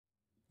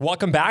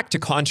Welcome back to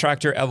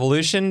Contractor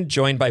Evolution,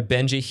 joined by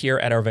Benji here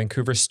at our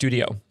Vancouver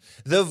studio.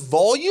 The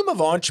volume of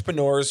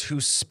entrepreneurs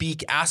who speak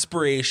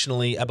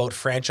aspirationally about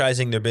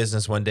franchising their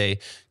business one day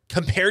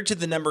compared to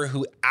the number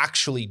who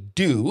actually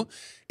do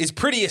is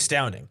pretty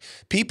astounding.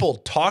 People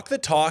talk the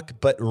talk,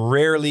 but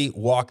rarely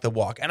walk the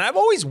walk. And I've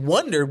always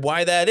wondered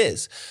why that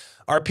is.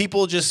 Are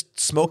people just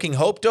smoking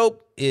hope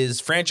dope?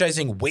 Is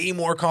franchising way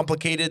more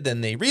complicated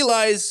than they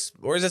realize?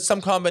 Or is it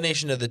some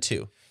combination of the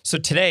two? So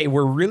today,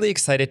 we're really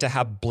excited to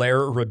have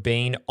Blair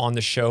Rebane on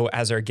the show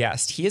as our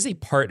guest. He is a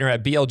partner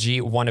at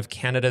BLG, one of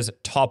Canada's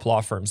top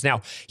law firms.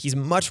 Now, he's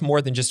much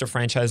more than just a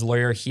franchise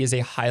lawyer. He is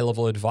a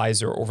high-level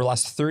advisor. Over the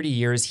last 30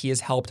 years, he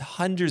has helped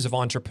hundreds of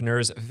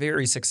entrepreneurs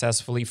very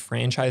successfully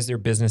franchise their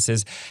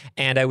businesses.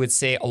 And I would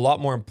say, a lot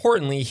more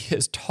importantly, he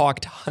has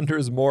talked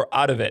hundreds more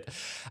out of it.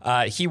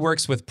 He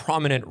works with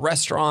prominent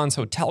restaurants,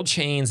 hotel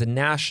chains, and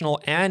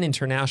national and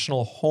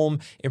international home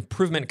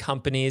improvement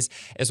companies,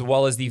 as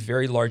well as the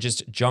very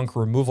largest junk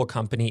removal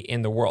company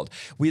in the world.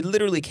 We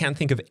literally can't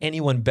think of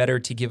anyone better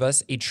to give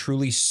us a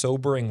truly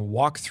sobering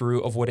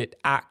walkthrough of what it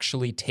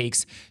actually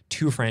takes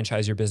to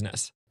franchise your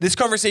business. This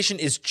conversation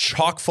is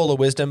chock full of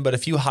wisdom, but a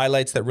few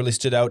highlights that really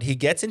stood out. He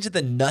gets into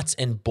the nuts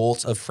and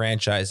bolts of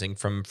franchising,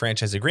 from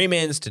franchise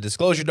agreements to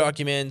disclosure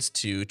documents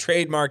to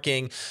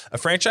trademarking. A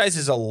franchise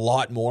is a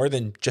lot more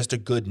than just a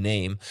good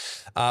name.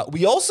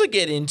 We also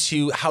get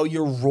into how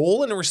your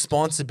role and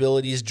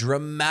responsibilities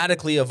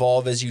dramatically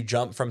evolve as you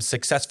jump from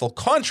successful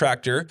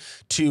contractor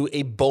to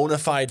a bona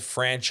fide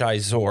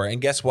franchisor.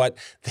 And guess what?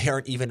 They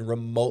aren't even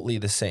remotely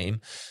the same.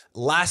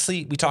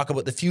 Lastly, we talk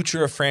about the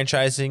future of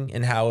franchising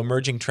and how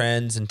emerging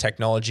trends and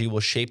technology will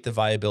shape the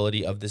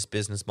viability of this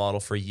business model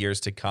for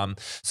years to come.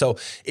 So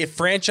if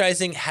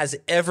franchising has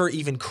ever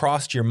even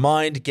crossed your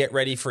mind, get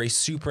ready for a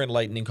super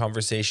enlightening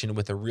conversation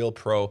with a real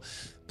pro,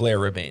 Blair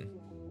Rebane.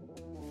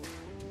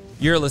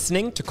 You're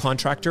listening to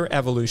Contractor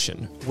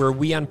Evolution, where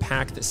we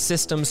unpack the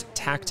systems,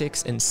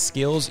 tactics, and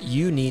skills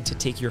you need to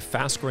take your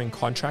fast-growing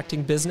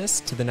contracting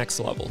business to the next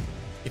level.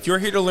 If you're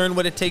here to learn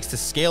what it takes to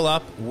scale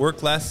up,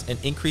 work less,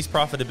 and increase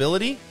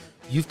profitability,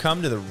 you've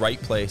come to the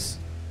right place.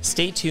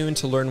 Stay tuned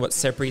to learn what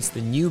separates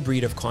the new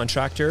breed of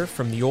contractor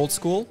from the old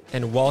school,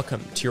 and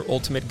welcome to your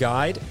ultimate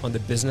guide on the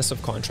business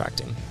of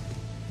contracting.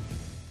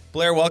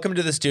 Blair, welcome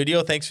to the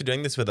studio. Thanks for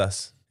doing this with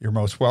us. You're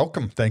most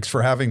welcome. Thanks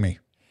for having me.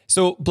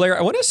 So, Blair,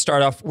 I want to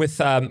start off with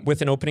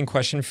an opening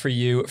question for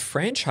you.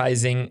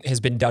 Franchising has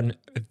been done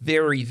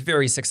very,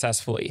 very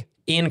successfully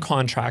in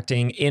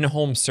contracting, in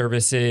home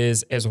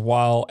services, as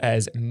well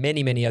as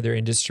many, many other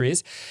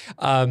industries.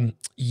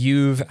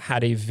 You've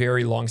had a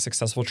very long,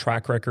 successful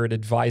track record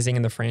advising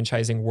in the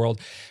franchising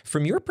world.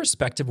 From your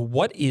perspective,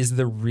 what is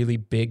the really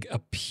big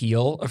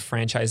appeal of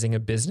franchising a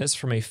business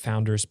from a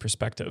founder's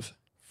perspective?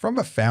 From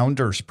a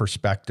founder's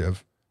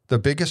perspective, the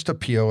biggest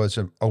appeal is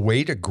a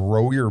way to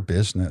grow your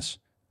business,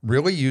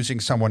 really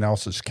using someone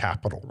else's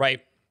capital.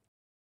 Right.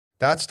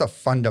 That's the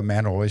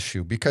fundamental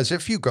issue, because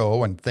if you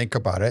go and think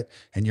about it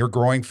and you're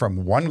growing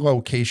from one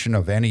location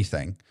of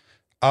anything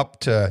up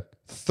to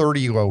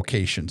 30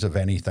 locations of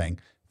anything,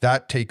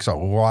 that takes a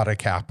lot of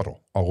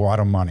capital, a lot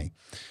of money.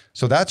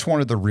 So that's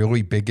one of the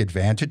really big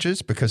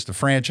advantages, because the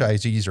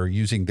franchisees are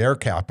using their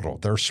capital.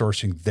 They're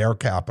sourcing their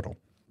capital.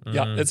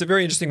 Yeah, that's a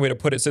very interesting way to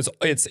put it. So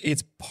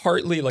it's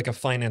partly like a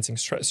financing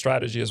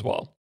strategy as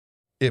well.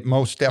 It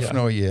most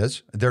definitely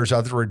is. There's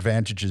other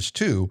advantages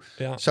too,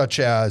 such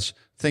as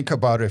think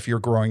about if you're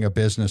growing a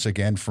business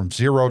again from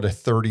 0 to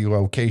 30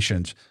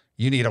 locations,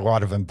 you need a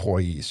lot of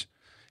employees.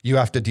 You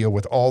have to deal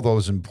with all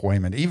those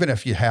employment. Even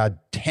if you had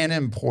 10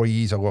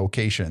 employees a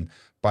location,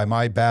 by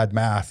my bad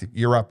math,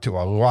 you're up to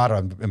a lot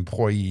of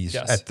employees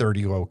at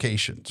 30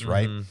 locations,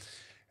 right?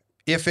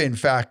 If in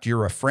fact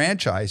you're a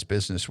franchise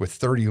business with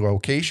 30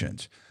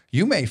 locations,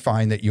 you may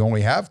find that you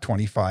only have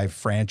 25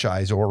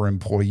 franchise or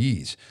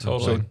employees.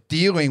 Totally. So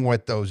dealing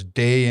with those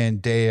day in,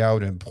 day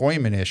out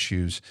employment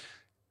issues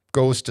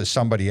goes to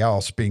somebody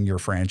else being your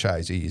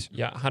franchisees.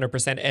 Yeah,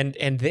 100%.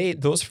 And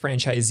those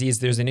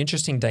franchisees, there's an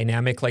interesting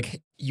dynamic.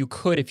 Like you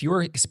could, if you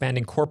were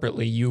expanding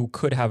corporately, you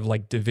could have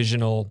like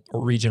divisional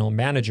or regional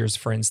managers,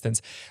 for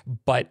instance.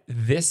 But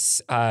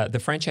this, the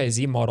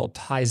franchisee model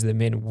ties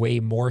them in way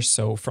more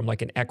so from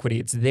like an equity.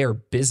 It's their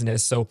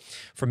business. So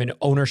from an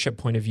ownership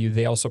point of view,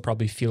 they also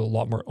probably feel a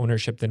lot more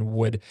ownership than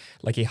would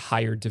like a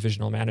hired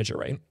divisional manager,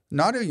 right?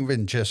 Not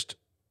even just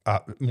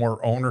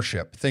more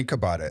ownership. Think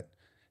about it.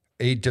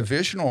 A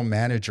divisional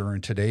manager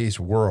in today's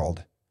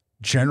world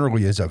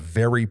generally is a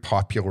very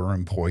popular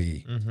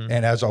employee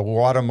and has a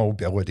lot of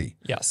mobility.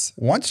 Yes.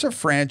 Once a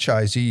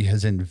franchisee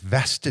has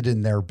invested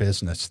in their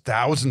business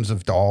thousands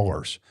of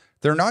dollars,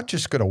 they're not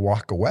just going to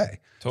walk away.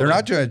 They're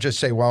not going to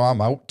just say, well,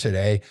 I'm out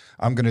today.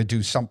 I'm going to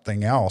do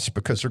something else,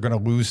 because they're going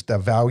to lose the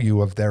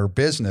value of their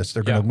business.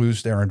 They're going to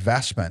lose their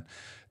investment.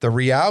 The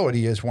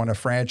reality is when a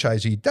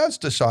franchisee does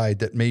decide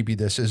that maybe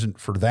this isn't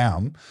for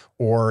them,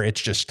 or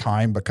it's just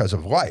time because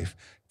of life,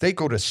 they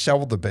go to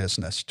sell the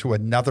business to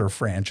another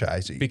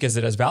franchisee. Because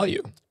it has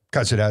value.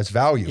 because it has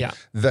value. Yeah.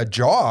 The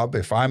job,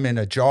 if I'm in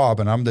a job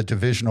and I'm the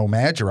divisional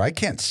manager, I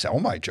can't sell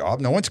my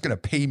job. No one's going to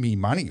pay me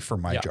money for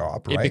my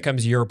job, right? It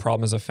becomes your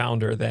problem as a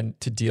founder then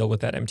to deal with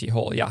that empty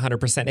hole. Yeah,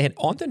 100%. And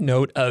on the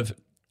note of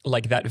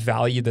like that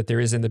value that there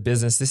is in the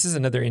business, this is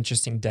another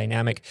interesting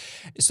dynamic.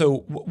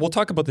 So we'll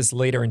talk about this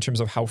later in terms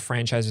of how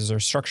franchises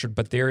are structured,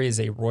 but there is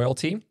a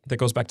royalty that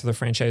goes back to the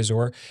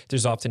franchisor.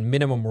 There's often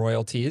minimum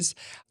royalties,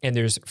 and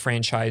there's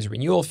franchise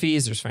renewal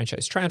fees, there's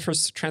franchise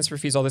transfer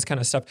fees, all this kind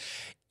of stuff.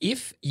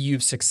 If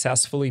you've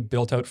successfully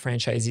built out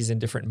franchisees in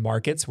different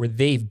markets where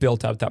they've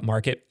built out that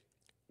market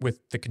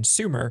with the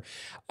consumer,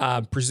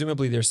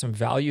 presumably there's some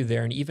value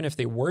there. And even if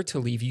they were to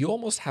leave, you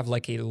almost have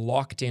like a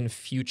locked in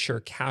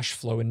future cash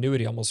flow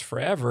annuity almost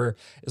forever,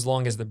 as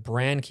long as the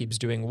brand keeps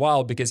doing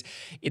well, because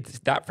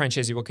that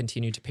franchisee will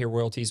continue to pay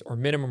royalties or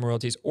minimum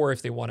royalties, or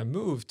if they want to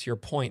move, to your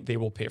point, they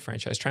will pay a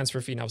franchise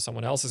transfer fee. Now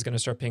someone else is going to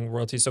start paying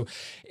royalties. So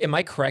am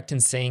I correct in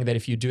saying that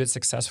if you do it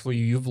successfully,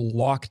 you've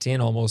locked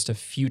in almost a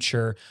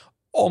future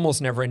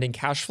almost never-ending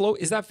cash flow?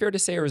 Is that fair to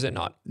say, or is it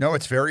not? No,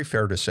 it's very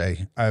fair to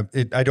say. I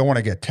don't want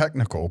to get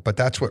technical, but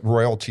that's what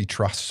royalty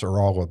trusts are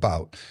all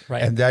about.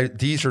 Right. And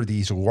these are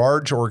these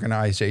large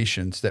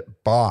organizations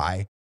that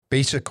buy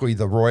basically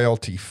the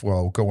royalty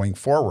flow going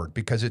forward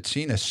because it's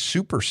seen as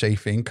super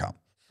safe income.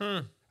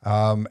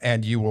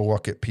 And you will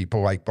look at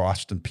people like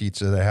Boston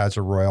Pizza that has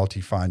a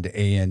royalty fund,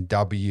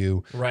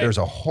 A&W. Right. There's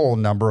a whole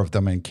number of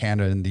them in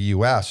Canada and the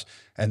US.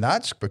 And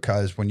that's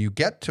because when you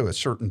get to a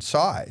certain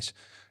size,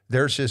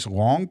 there's this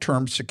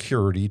long-term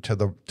security to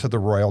the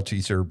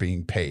royalties that are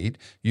being paid.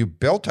 You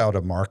built out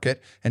a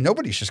market, and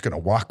nobody's just going to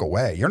walk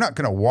away. You're not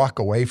going to walk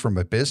away from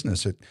a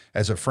business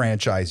as a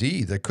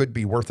franchisee that could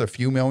be worth a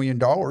few $1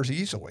 million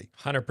easily.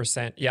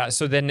 100%. Yeah.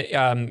 So then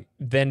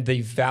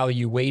the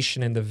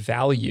valuation and the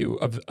value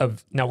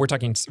of now we're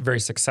talking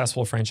very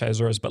successful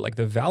franchisors, but like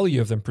the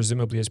value of them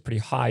presumably is pretty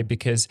high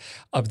because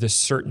of the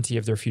certainty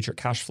of their future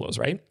cash flows,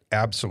 right?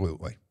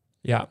 Absolutely.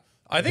 Yeah.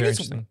 I think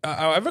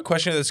I have a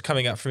question that's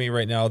coming up for me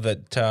right now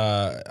that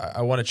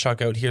I want to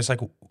chuck out here. It's like,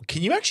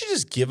 can you actually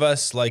just give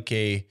us like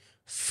a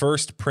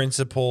first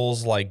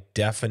principles like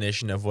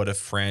definition of what a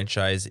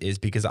franchise is?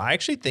 Because I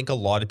actually think a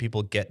lot of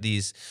people get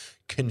these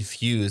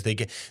confused.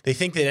 They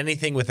think that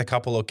anything with a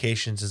couple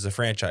locations is a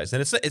franchise,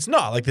 and it's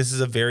not. Like, this is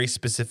a very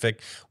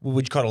specific, what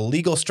would you call it, a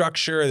legal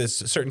structure, this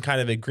certain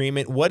kind of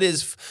agreement. What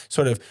is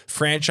sort of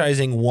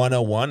franchising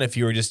 101 if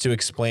you were just to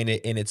explain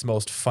it in its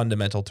most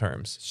fundamental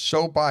terms?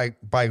 So by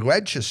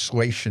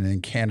legislation in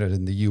Canada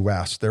and the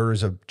US, there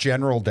is a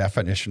general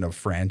definition of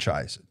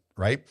franchise,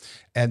 right?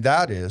 And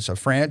that is, a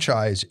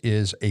franchise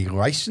is a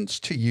license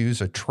to use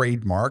a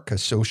trademark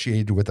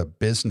associated with a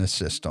business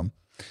system,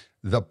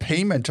 the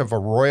payment of a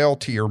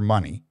royalty or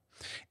money,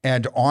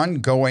 and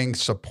ongoing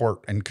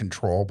support and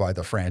control by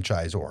the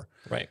franchisor.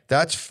 Right.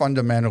 That's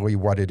fundamentally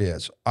what it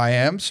is. I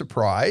am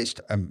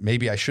surprised, and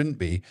maybe I shouldn't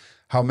be,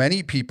 how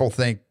many people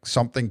think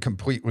something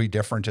completely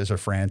different is a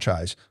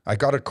franchise. I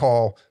got a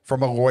call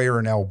from a lawyer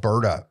in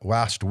Alberta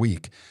last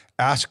week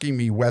asking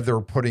me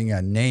whether putting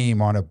a name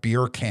on a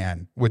beer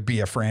can would be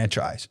a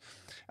franchise.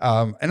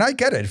 And I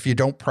get it. If you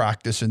don't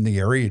practice in the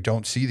area, you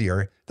don't see the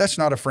area, that's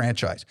not a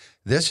franchise.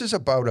 This is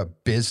about a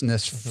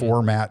business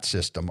format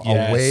system,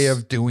 a way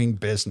of doing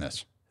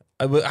business.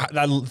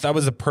 That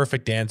was a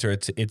perfect answer.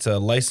 It's a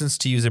license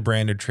to use a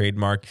brand or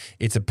trademark.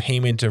 It's a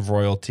payment of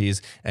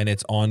royalties, and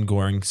it's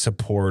ongoing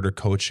support or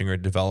coaching or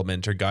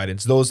development or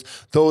guidance.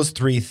 Those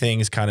three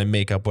things kind of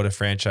make up what a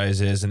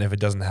franchise is. And if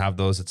it doesn't have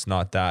those, it's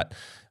not that.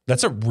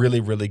 That's a really,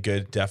 really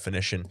good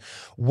definition.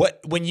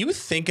 When you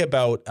think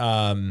about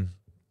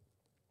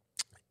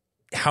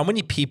how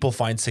many people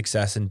find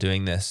success in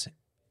doing this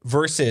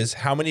versus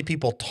how many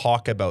people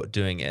talk about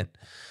doing it,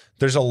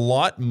 there's a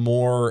lot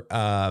more,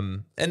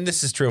 and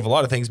this is true of a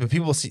lot of things, but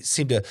people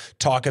seem to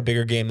talk a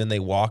bigger game than they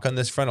walk on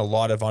this front. A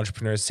lot of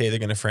entrepreneurs say they're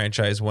going to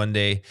franchise one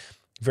day.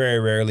 Very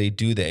rarely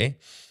do they.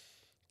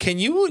 Can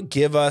you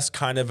give us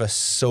kind of a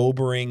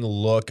sobering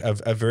look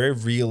of a very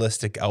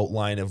realistic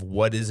outline of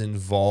what is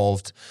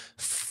involved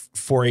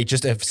for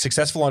just a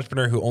successful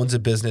entrepreneur who owns a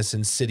business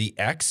in city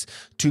X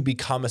to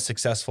become a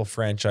successful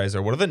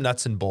franchisor? What are the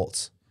nuts and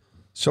bolts?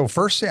 So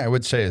first thing I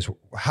would say is,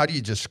 how do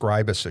you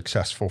describe a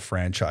successful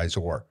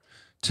franchisor?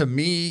 To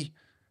me,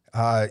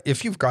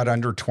 if you've got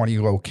under 20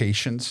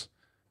 locations,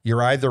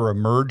 you're either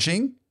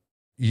emerging,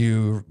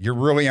 you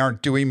really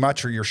aren't doing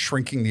much, or you're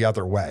shrinking the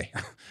other way,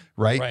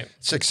 right?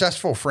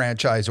 Successful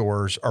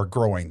franchisors are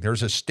growing.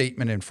 There's a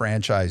statement in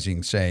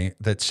franchising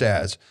that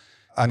says,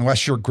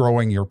 unless you're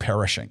growing, you're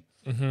perishing.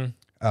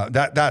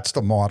 That's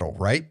the model,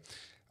 right?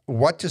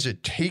 What does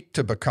it take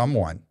to become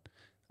one?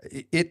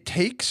 It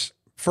takes,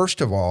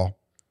 first of all,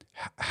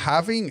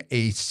 having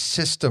a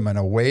system and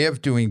a way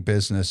of doing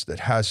business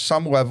that has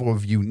some level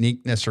of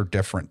uniqueness or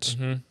difference.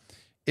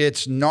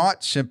 It's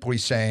not simply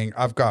saying,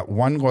 I've got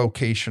one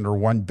location or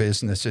one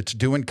business, it's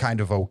doing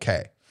kind of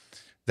okay.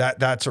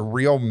 That's a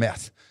real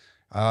myth.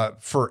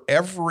 For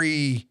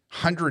every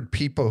 100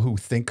 people who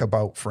think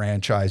about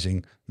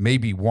franchising,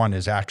 maybe one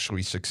is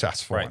actually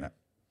successful in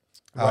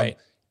it.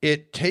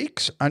 it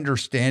takes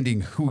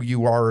understanding who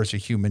you are as a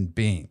human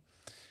being.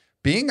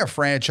 Being a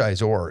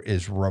franchisor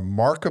is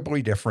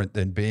remarkably different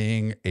than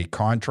being a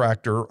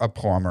contractor, a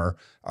plumber,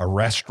 a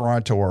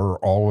restaurateur,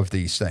 all of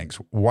these things.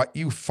 What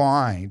you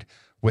find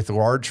with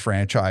large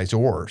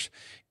franchisors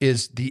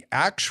is the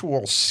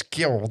actual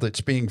skill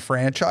that's being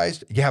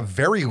franchised. You have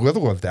very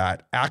little of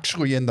that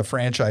actually in the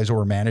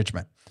franchisor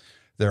management.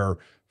 They're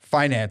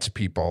finance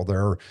people,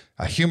 they're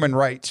human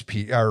rights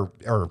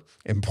or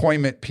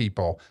employment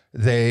people,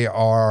 they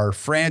are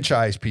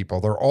franchise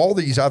people, they're all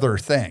these other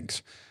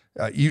things.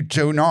 You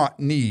do not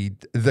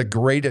need the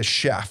greatest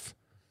chef,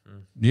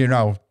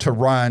 to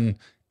run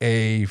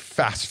a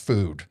fast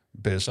food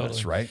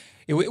business, right?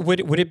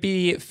 Would it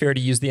be fair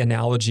to use the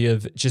analogy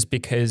of just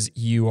because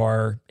you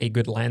are a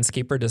good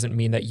landscaper doesn't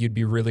mean that you'd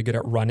be really good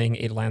at running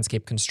a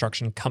landscape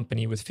construction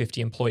company with 50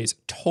 employees?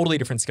 Totally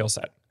different skill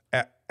set.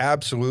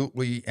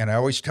 Absolutely. And I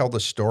always tell the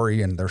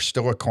story, and there's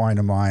still a client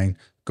of mine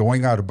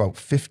going out about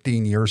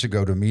 15 years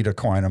ago to meet a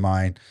client of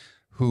mine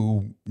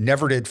who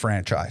never did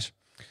franchise.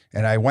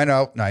 And I went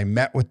out and I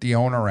met with the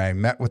owner. I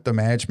met with the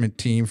management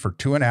team for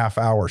 2.5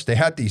 hours. They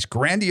had these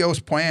grandiose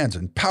plans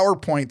and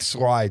PowerPoint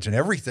slides and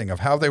everything of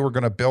how they were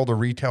going to build a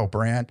retail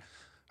brand.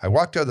 I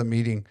walked out of the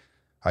meeting.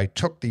 I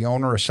took the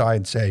owner aside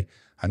and say,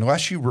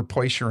 unless you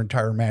replace your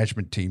entire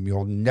management team,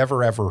 you'll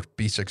never, ever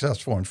be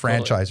successful in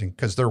franchising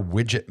because they're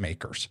widget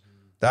makers.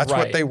 That's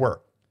what they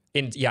were.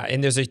 And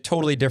there's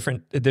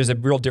a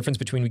real difference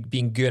between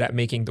being good at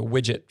making the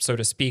widget, so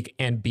to speak,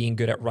 and being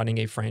good at running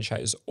a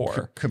franchise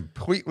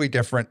completely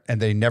different. And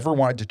they never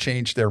wanted to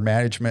change their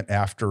management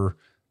after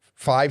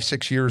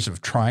 5-6 years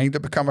of trying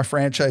to become a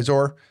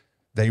franchisor.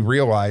 They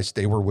realized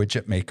they were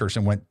widget makers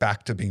and went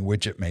back to being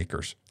widget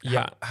makers.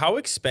 Yeah. How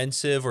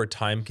expensive or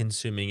time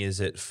consuming is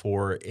it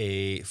for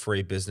a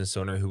business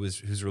owner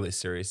who's really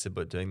serious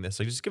about doing this?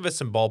 Like, just give us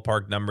some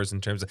ballpark numbers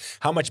in terms of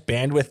how much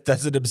bandwidth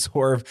does it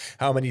absorb?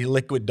 How many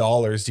liquid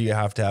dollars do you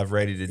have to have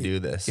ready to do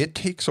this? It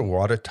takes a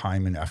lot of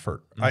time and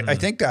effort. I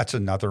think that's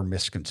another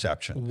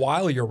misconception.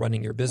 While you're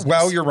running your business.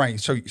 Well, you're right.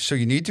 So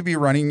you need to be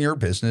running your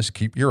business,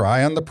 keep your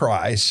eye on the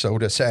prize, so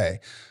to say.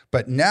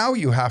 But now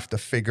you have to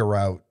figure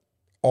out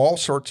all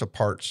sorts of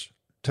parts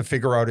to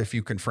figure out if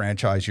you can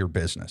franchise your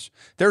business.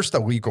 There's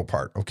the legal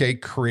part, okay?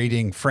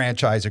 Creating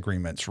franchise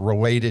agreements,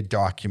 related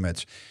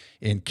documents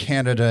in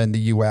Canada and the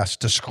US,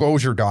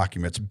 disclosure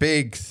documents,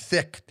 big,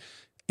 thick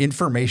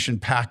information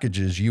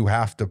packages you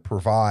have to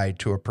provide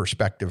to a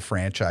prospective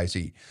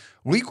franchisee.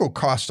 Legal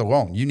costs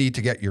alone, you need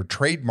to get your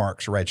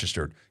trademarks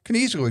registered. Can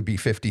easily be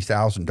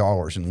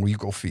 $50,000 in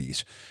legal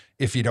fees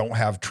if you don't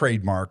have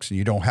trademarks and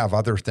you don't have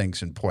other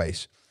things in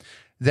place.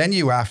 Then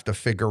you have to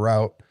figure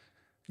out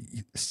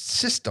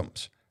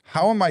systems.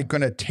 How am I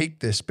going to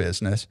take this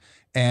business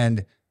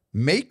and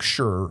make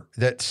sure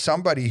that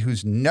somebody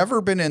who's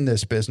never been in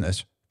this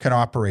business can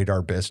operate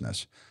our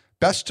business?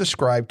 Best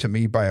described to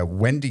me by a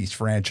Wendy's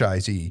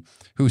franchisee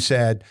who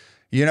said,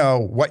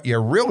 what you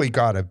really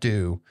got to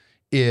do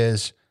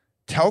is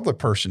tell the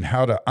person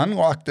how to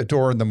unlock the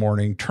door in the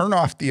morning, turn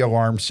off the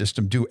alarm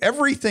system, do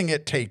everything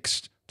it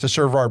takes to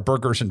serve our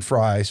burgers and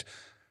fries,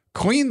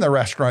 clean the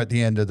restaurant at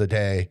the end of the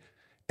day,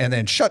 and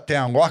then shut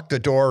down, lock the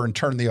door, and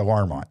turn the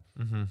alarm on.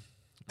 Mm-hmm.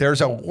 There's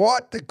a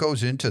lot that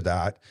goes into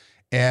that.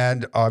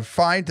 And I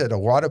find that a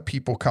lot of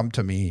people come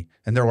to me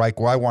and they're like,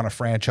 well, I want a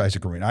franchise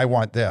agreement. I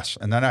want this.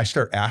 And then I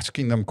start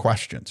asking them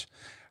questions.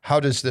 How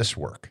does this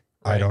work?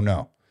 Right. I don't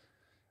know.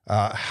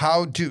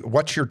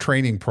 What's your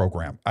training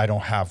program? I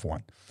don't have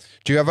one.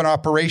 Do you have an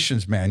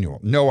operations manual?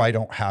 No, I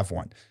don't have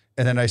one.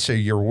 And then I say,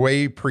 you're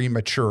way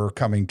premature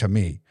coming to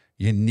me.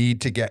 You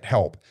need to get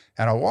help.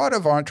 And a lot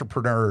of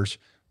entrepreneurs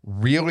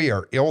really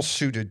are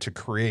ill-suited to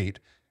create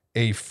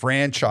a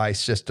franchise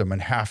system and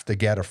have to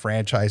get a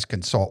franchise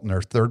consultant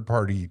or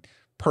third-party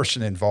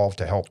person involved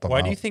to help them out.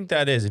 Why do you think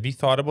that is? Have you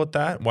thought about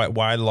that?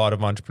 Why a lot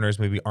of entrepreneurs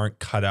maybe aren't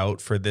cut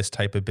out for this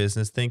type of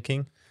business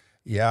thinking?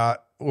 Yeah,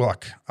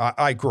 look,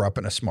 I grew up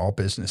in a small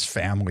business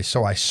family,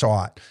 so I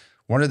saw it.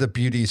 One of the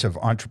beauties of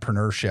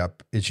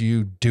entrepreneurship is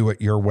you do it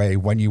your way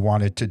when you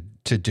wanted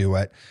to do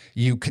it.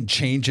 You can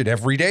change it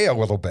every day a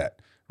little bit.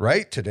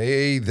 Right?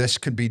 Today, this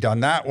can be done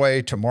that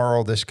way.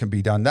 Tomorrow, this can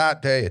be done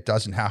that day. It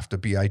doesn't have to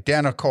be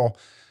identical.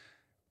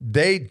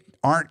 They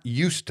aren't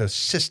used to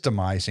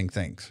systemizing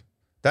things.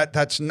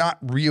 That's not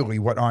really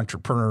what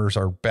entrepreneurs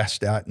are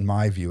best at, in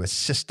my view, is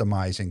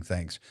systemizing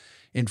things.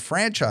 In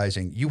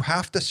franchising, you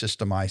have to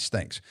systemize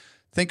things.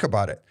 Think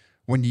about it.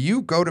 When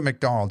you go to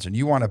McDonald's and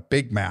you want a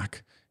Big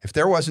Mac, if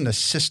there wasn't a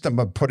system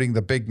of putting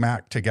the Big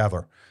Mac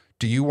together,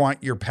 do you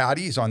want your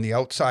patties on the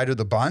outside of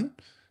the bun?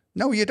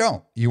 No, you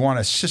don't. You want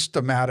a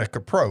systematic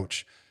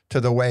approach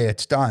to the way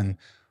it's done,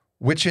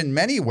 which in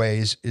many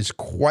ways is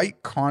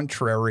quite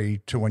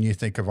contrary to when you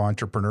think of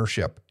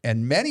entrepreneurship.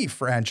 And many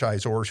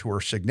franchisors who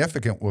are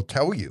significant will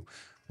tell you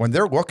when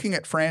they're looking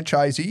at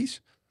franchisees,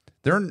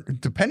 they're,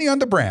 depending on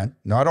the brand,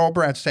 not all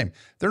brands the same,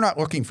 they're not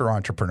looking for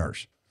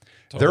entrepreneurs.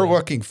 They're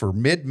looking for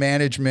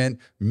mid-management,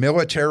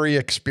 military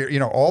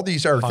experience, all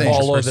these are things.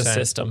 Follow the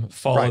system,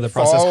 follow the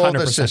process, 100%.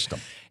 The system.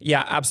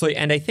 Yeah, absolutely.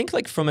 And I think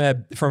like from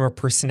a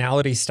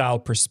personality style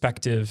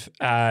perspective,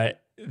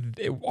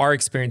 our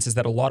experience is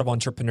that a lot of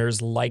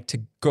entrepreneurs like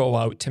to go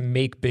out to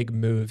make big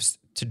moves,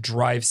 to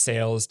drive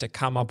sales, to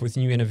come up with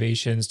new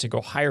innovations, to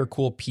go hire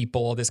cool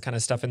people, all this kind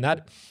of stuff. And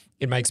that,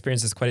 in my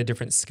experience, is quite a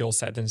different skill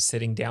set than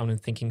sitting down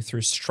and thinking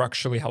through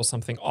structurally how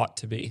something ought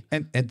to be.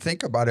 And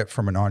think about it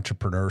from an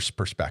entrepreneur's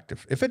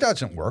perspective. If it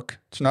doesn't work,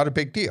 it's not a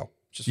big deal.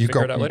 Just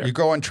figure it out later. You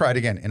go and try it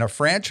again. In a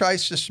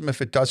franchise system,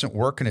 if it doesn't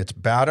work and it's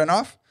bad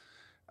enough,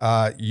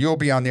 you'll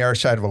be on the other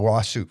side of a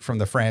lawsuit from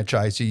the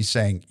franchisee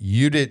saying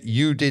you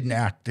didn't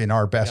act in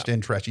our best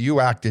interest. You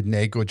acted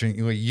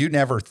negligently. You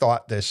never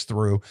thought this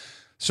through.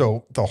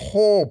 So the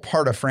whole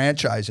part of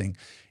franchising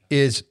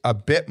is a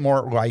bit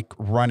more like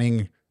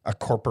running a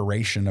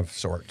corporation of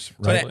sorts,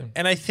 right?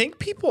 And I think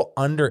people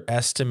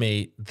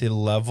underestimate the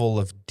level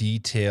of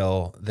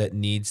detail that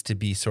needs to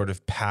be sort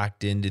of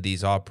packed into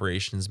these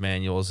operations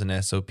manuals and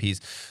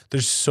SOPs.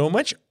 There's so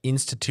much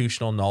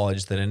institutional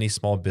knowledge that any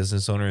small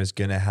business owner is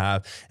going to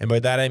have. And by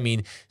that, I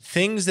mean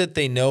things that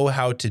they know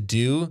how to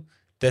do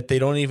that they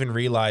don't even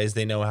realize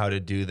they know how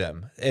to do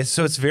them. And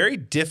so it's very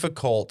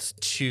difficult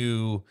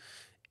to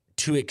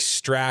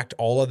extract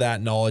all of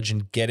that knowledge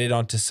and get it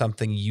onto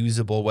something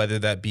usable, whether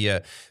that be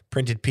a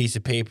printed piece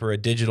of paper, a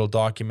digital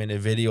document, a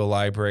video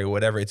library,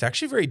 whatever. It's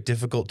actually very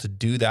difficult to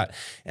do that.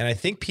 And I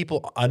think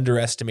people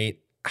underestimate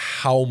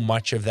how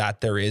much of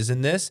that there is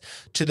in this,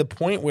 to the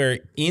point where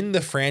in the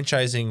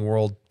franchising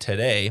world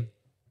today,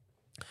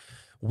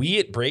 we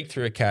at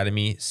Breakthrough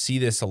Academy see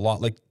this a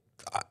lot. Like,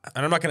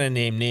 and I'm not going to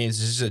name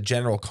names, this is a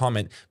general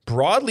comment.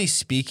 Broadly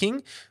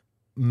speaking,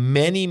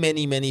 many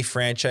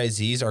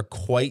franchisees are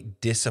quite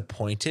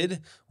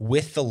disappointed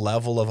with the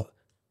level of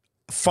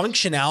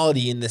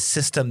functionality in the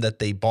system that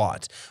they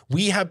bought.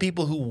 We have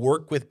people who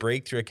work with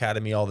Breakthrough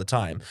Academy all the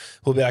time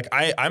who'll be like,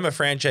 I'm a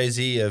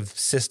franchisee of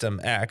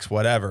System X,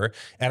 whatever,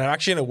 and I'm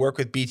actually going to work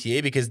with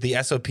BTA because the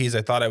SOPs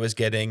I thought I was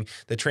getting,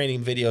 the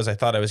training videos I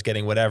thought I was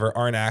getting, whatever,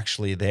 aren't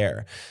actually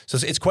there. So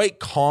it's quite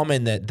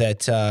common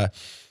that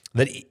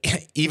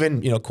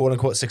even, quote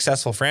unquote,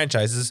 successful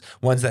franchises,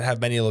 ones that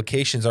have many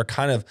locations, are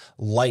kind of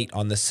light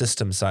on the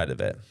system side of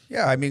it.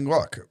 Yeah. I mean,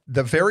 look,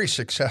 the very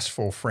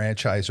successful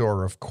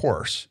franchisor, of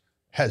course,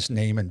 has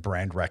name and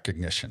brand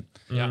recognition.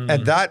 Yeah.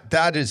 And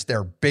that is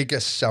their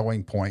biggest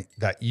selling point,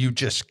 that you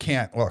just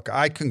can't. Look,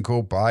 I can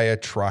go buy a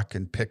truck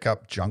and pick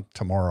up junk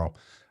tomorrow.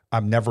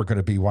 I'm never going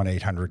to be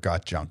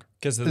 1-800-GOT-JUNK.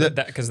 Because of that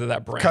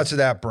brand. Because of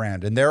that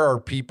brand. And there are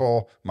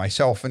people,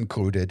 myself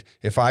included,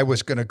 if I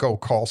was going to go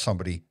call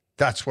somebody,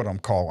 that's what I'm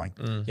calling.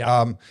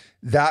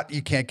 That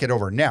you can't get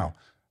over. Now,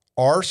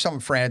 are some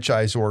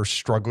franchisors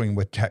struggling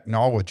with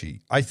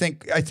technology? I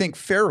think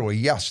fairly,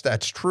 yes,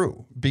 that's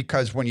true.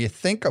 Because when you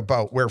think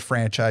about where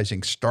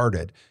franchising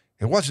started,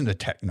 it wasn't a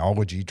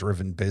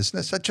technology-driven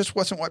business. That just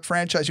wasn't what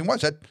franchising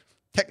was. That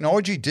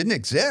technology didn't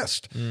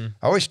exist.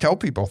 I always tell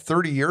people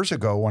 30 years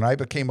ago when I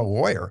became a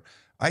lawyer,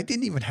 I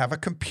didn't even have a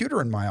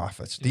computer in my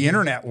office. The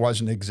internet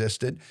wasn't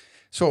existed.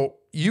 So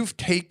you've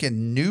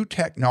taken new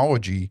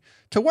technology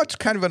to what's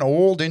kind of an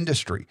old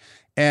industry.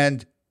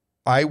 And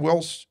I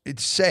will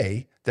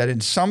say that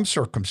in some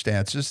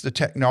circumstances, the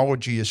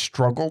technology has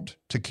struggled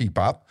to keep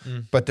up,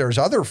 but there's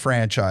other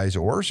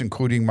franchisors,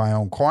 including my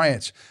own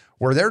clients,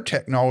 where their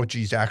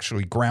technology is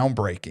actually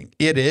groundbreaking.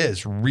 It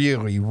is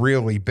really,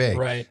 really big.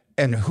 Right.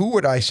 And who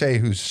would I say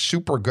who's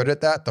super good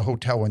at that? The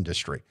hotel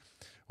industry.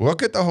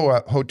 Look at the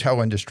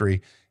hotel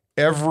industry.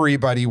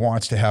 Everybody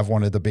wants to have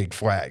one of the big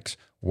flags.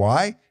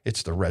 Why?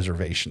 It's the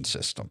reservation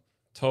system.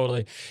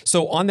 Totally.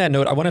 So on that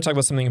note, I want to talk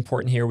about something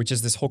important here, which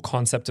is this whole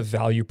concept of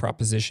value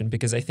proposition,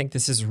 because I think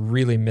this is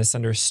really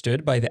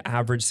misunderstood by the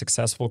average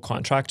successful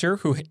contractor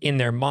who in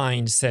their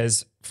mind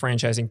says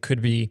franchising could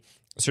be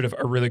sort of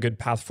a really good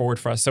path forward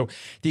for us. So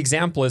the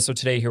example is, so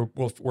today here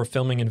we're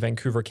filming in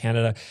Vancouver,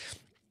 Canada.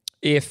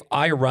 If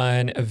I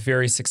run a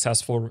very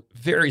successful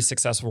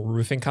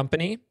roofing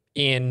company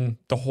in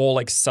the whole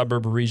like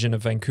suburb region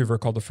of Vancouver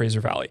called the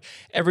Fraser Valley,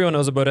 everyone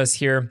knows about us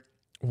here.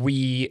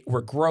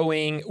 We're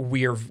growing.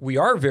 We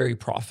are very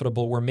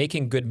profitable. We're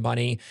making good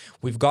money.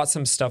 We've got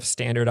some stuff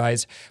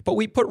standardized, but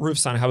we put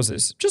roofs on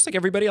houses just like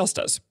everybody else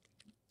does,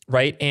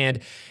 right?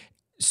 And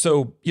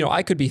so,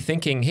 I could be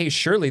thinking, hey,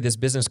 surely this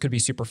business could be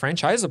super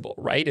franchisable,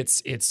 right?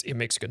 It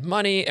makes good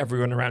money.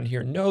 Everyone around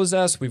here knows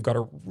us. We've got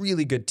a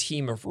really good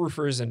team of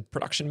roofers and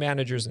production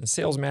managers and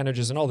sales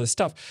managers and all this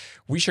stuff.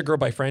 We should grow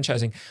by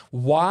franchising.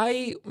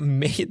 Why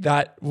made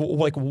that,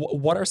 like,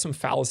 what are some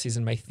fallacies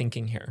in my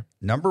thinking here?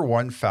 Number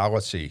one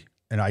fallacy,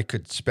 and I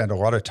could spend a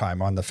lot of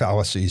time on the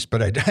fallacies,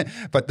 but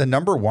the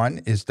number one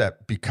is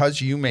that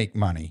because you make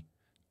money,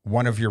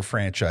 one of your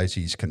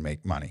franchisees can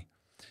make money.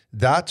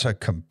 That's a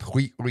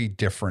completely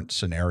different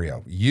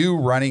scenario. You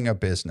running a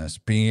business,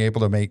 being able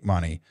to make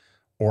money,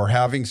 or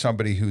having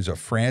somebody who's a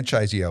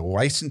franchisee, a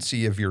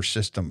licensee of your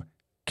system,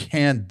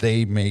 can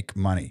they make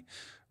money?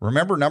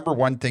 Remember, number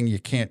one thing you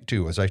can't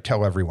do, as I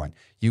tell everyone,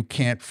 you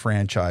can't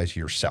franchise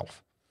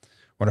yourself.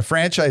 When a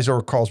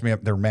franchisor calls me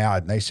up, they're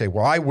mad and they say,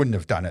 well, I wouldn't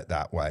have done it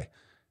that way.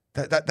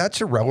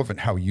 That's irrelevant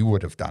how you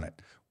would have done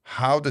it.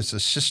 How does the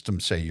system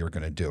say you're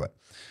going to do it?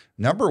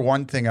 Number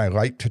one thing I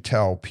like to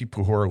tell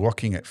people who are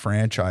looking at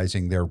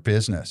franchising their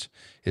business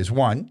is,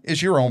 one,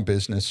 is your own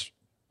business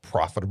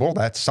profitable?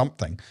 That's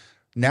something.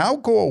 Now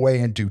go away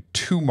and do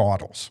two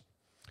models,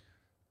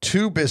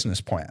 two business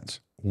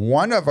plans.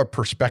 One of a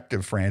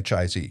prospective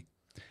franchisee.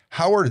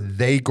 How are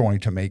they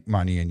going to make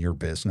money in your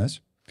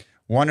business?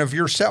 One of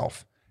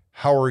yourself.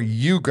 How are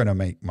you going to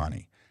make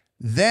money?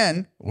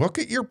 Then look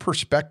at your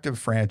prospective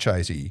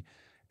franchisee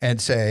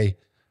and say,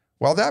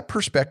 well, that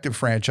prospective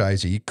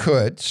franchisee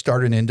could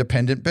start an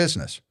independent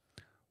business.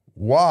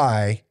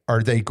 Why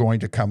are they going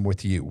to come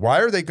with you? Why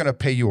are they going to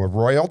pay you a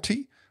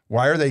royalty?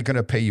 Why are they going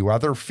to pay you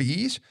other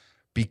fees?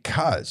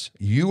 Because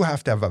you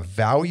have to have a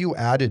value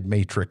added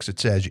matrix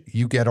that says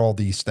you get all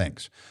these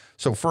things.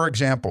 So for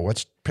example,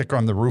 let's pick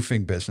on the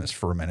roofing business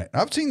for a minute.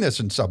 I've seen this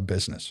in sub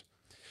business.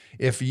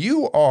 If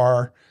you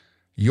are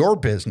your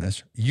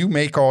business, you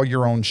make all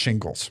your own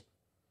shingles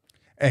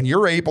and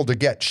you're able to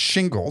get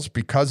shingles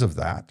because of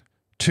that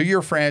to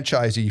your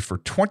franchisee for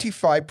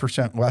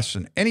 25% less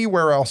than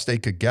anywhere else they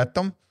could get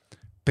them.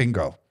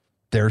 Bingo.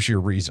 There's your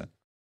reason.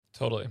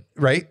 Totally.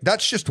 Right?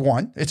 That's just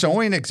one. It's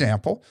only an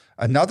example.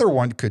 Another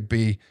one could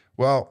be,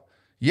 well,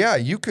 yeah,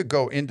 you could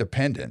go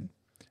independent.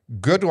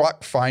 Good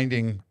luck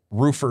finding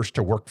roofers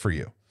to work for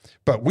you.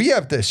 But we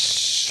have this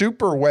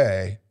super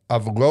way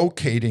of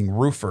locating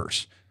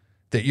roofers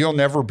that you'll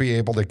never be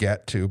able to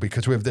get to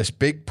because we have this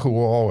big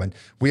pool and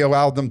we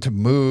allow them to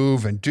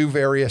move and do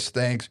various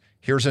things.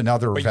 Here's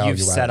another but value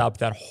you've set up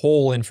that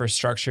whole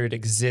infrastructure. It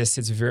exists.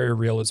 It's very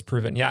real. It's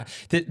proven. Yeah.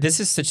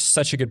 This is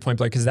such a good point,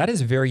 Blair, because that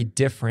is very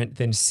different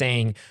than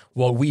saying,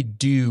 well, we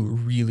do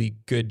really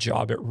good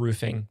job at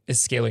roofing,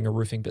 is scaling a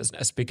roofing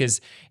business,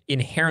 because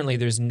inherently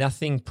there's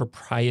nothing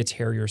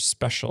proprietary or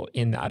special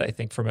in that, I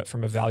think,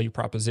 from a value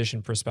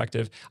proposition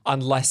perspective,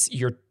 unless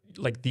you're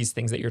like these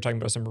things that you're talking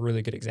about, some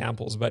really good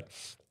examples. But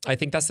I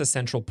think that's the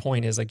central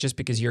point, is like, just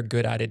because you're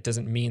good at it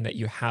doesn't mean that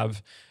you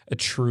have a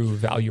true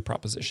value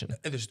proposition.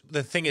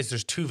 The thing is,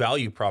 there's two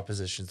value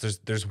propositions.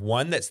 There's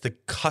one that's the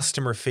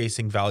customer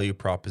facing value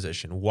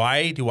proposition.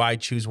 Why do I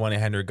choose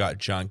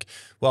 1-800-GOT-JUNK?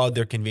 Well,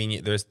 they're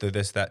convenient. There's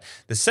this, that.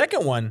 The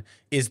second one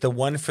is the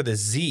one for the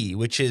Z,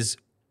 which is,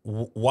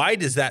 why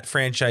does that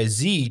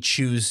franchisee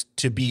choose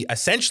to be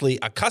essentially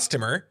a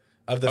customer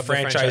of the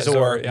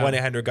franchisor,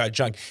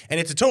 1-800-GOT-JUNK. And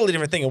it's a totally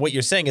different thing. And what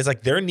you're saying is,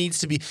 like, there needs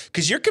to be,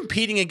 because you're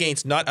competing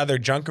against not other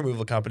junk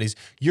removal companies,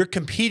 you're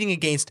competing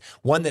against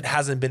one that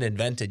hasn't been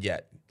invented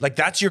yet. Like,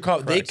 that's your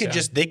call. They could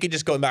just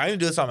go, I'm going to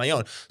do this on my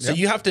own. So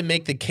you have to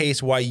make the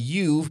case why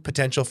you,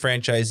 potential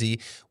franchisee,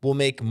 will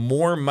make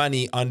more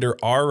money under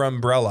our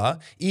umbrella,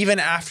 even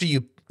after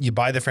you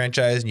buy the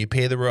franchise and you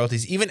pay the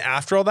royalties. Even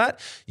after all that,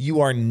 you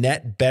are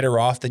net better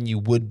off than you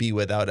would be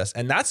without us.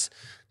 And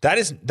that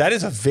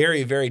is a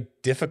very, very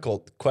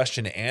difficult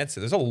question to answer.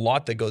 There's a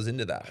lot that goes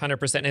into that.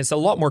 100%. And it's a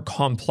lot more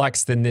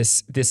complex than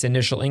this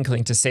initial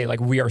inkling to say, like,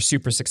 we are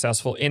super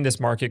successful in this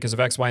market because of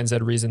X, Y, and Z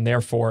reason,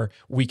 therefore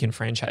we can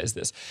franchise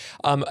this.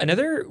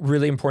 Another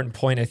really important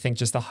point, I think,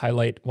 just to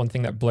highlight one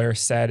thing that Blair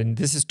said, and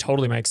this is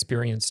totally my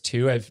experience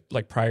too. I've,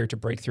 like, prior to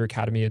Breakthrough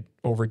Academy,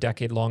 over a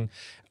decade-long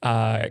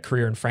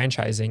career in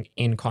franchising,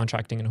 in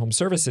contracting and home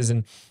services.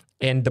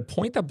 And the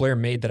point that Blair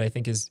made that I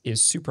think is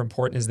super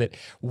important is that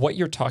what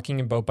you're talking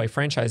about by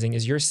franchising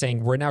is, you're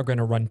saying we're now going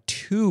to run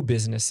two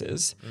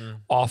businesses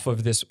off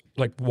of this,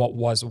 like what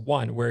was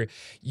one, where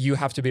you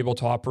have to be able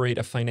to operate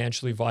a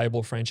financially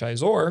viable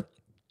franchisor,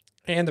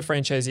 and the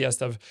franchisee has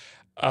to have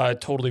a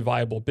totally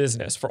viable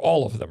business for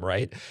all of them,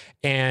 right?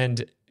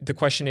 And the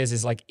question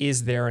is like,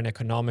 is there an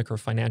economic or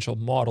financial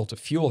model to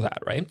fuel that,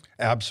 right?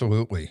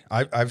 Absolutely.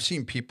 I've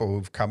seen people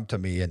who've come to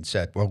me and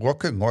said, well,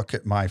 look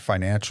at my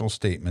financial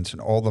statements and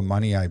all the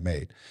money I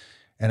made.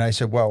 And I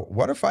said, well,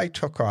 what if I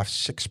took off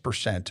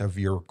 6% of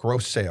your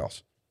gross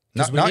sales?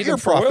 Not your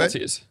profit,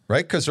 royalties,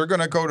 right? Because they're going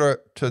to go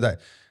to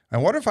that.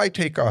 And what if I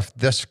take off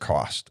this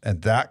cost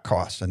and that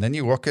cost? And then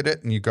you look at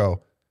it and you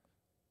go,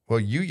 well,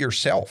 you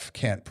yourself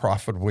can't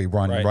profitably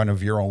run one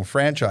of your own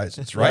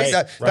franchises, right?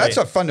 That's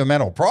a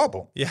fundamental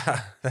problem.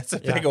 Yeah, that's a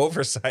big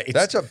oversight.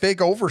 That's a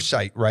big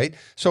oversight, right?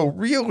 So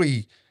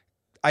really,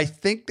 I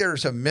think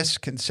there's a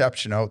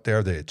misconception out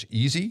there that it's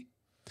easy,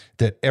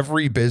 that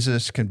every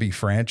business can be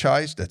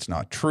franchised. That's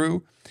not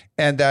true.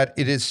 And that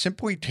it is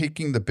simply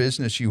taking the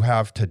business you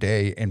have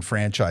today and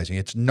franchising.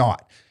 It's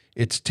not.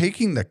 It's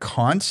taking the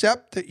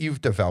concept that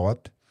you've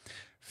developed,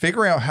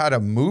 figuring out how to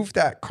move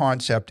that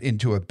concept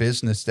into a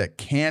business that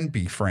can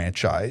be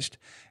franchised,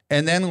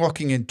 and then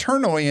looking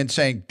internally and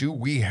saying, do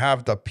we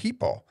have the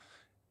people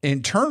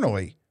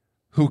internally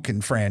who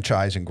can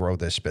franchise and grow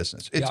this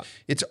business?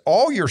 It's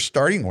all you're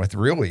starting with,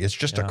 really. It's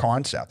just a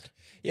concept.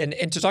 And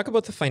to talk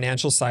about the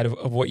financial side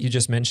of what you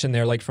just mentioned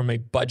there, like from a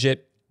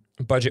budget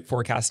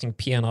forecasting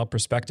P&L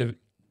perspective,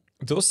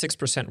 those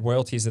 6%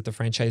 royalties that the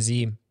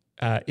franchisee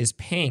is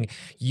paying.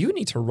 You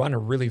need to run a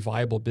really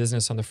viable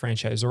business on the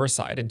franchisor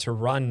side, and to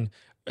run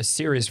a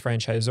serious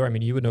franchisor. I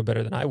mean, you would know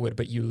better than I would,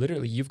 but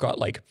you've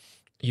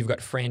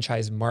got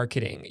franchise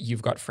marketing,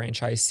 you've got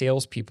franchise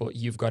salespeople,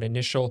 you've got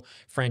initial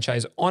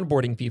franchise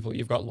onboarding people,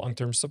 you've got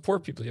long-term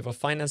support people, you have a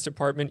finance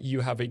department,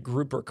 you have a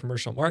group or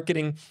commercial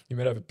marketing, you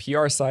might have a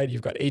PR side,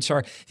 you've got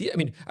HR. I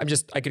mean,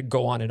 I could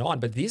go on and on,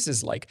 but this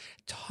is like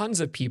tons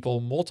of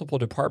people, multiple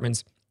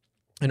departments,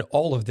 and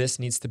all of this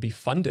needs to be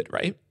funded,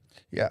 right?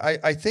 Yeah,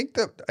 I think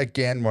that,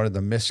 again, one of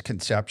the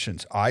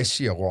misconceptions I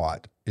see a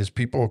lot is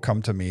people will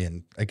come to me,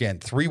 and again,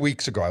 3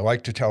 weeks ago, I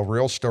like to tell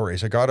real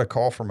stories. I got a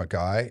call from a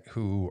guy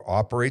who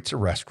operates a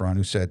restaurant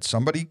who said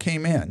somebody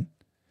came in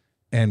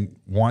and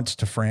wants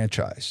a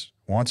franchise.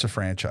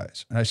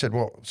 And I said,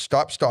 well,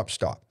 stop.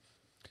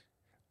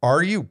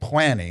 Are you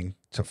planning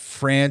to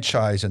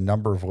franchise a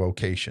number of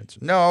locations?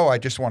 No, I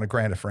just want to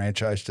grant a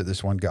franchise to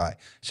this one guy.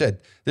 I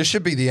said, this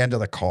should be the end of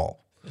the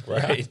call.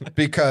 Right.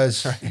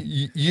 Because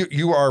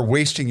you are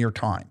wasting your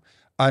time.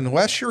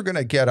 Unless you're going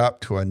to get up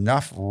to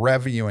enough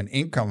revenue and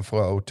income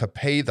flow to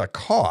pay the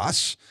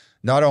costs,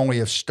 not only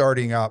of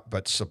starting up,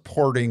 but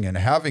supporting and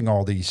having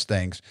all these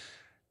things,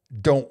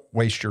 don't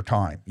waste your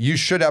time. You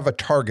should have a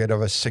target of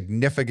a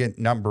significant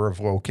number of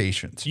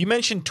locations. You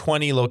mentioned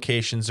 20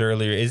 locations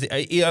earlier.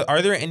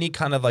 Are there any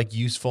kind of like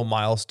useful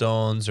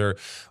milestones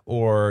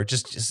or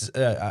just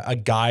a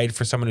guide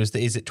for someone is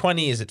it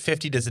 20? Is it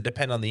 50? Does it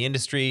depend on the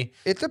industry?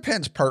 It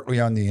depends partly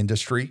on the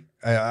industry.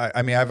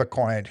 I mean, I have a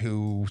client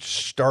who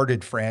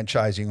started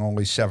franchising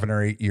only 7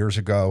 or 8 years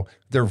ago.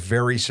 They're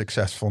very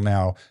successful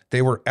now.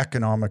 They were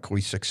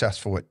economically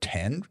successful at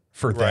 10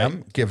 for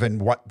them, given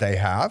what they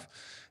have.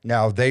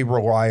 Now, they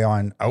rely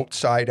on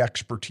outside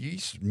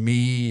expertise,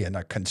 me and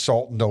a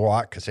consultant a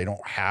lot, because they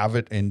don't have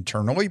it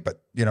internally,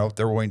 but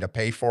they're willing to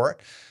pay for it.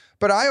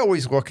 But I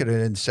always look at it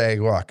and say,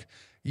 look,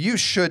 you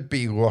should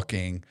be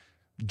looking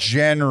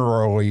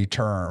generally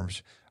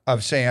terms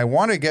of saying, I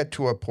want to get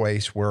to a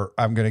place where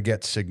I'm going to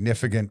get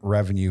significant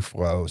revenue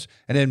flows.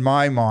 And in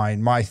my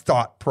mind, my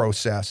thought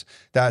process,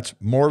 that's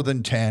more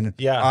than 10.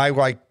 Yeah. I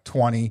like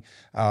 20.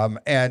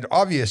 And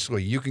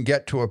obviously, you can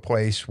get to a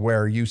place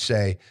where you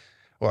say,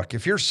 look,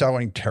 if you're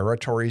selling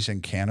territories in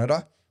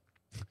Canada,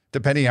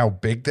 depending how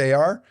big they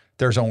are,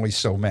 there's only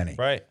so many.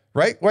 Right.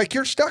 Right? Like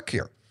you're stuck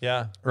here.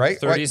 Yeah. Right?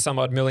 30 some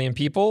odd million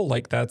people,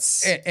 like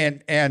that's...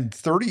 And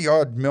 30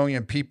 odd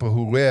million people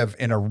who live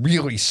in a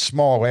really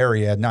small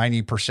area,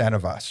 90%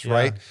 of us,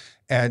 right?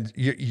 And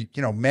you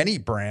know, many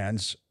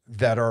brands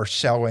that are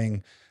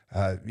selling,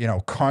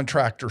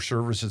 contractor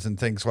services and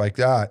things like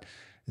that,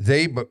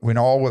 when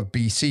all of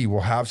BC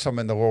will have some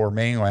in the Lower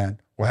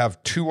Mainland, we'll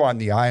have 2 on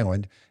the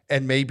island,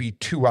 and maybe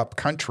 2 up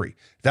country.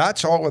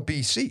 That's all of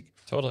BC.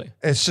 Totally.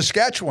 And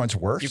Saskatchewan's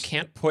worse. You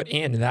can't put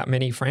in that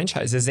many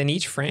franchises, and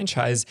each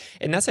franchise,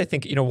 and that's, I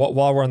think,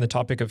 while we're on the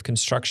topic of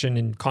construction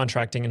and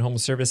contracting and home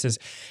services,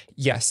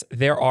 yes,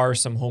 there are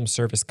some home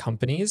service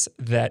companies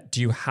that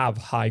do have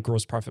high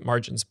gross profit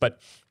margins,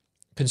 but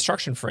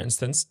construction, for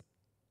instance,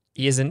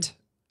 isn't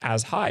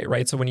as high,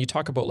 right? So when you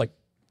talk about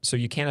so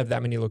you can't have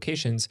that many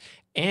locations,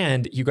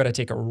 and you got to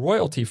take a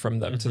royalty from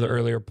them. To the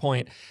earlier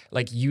point,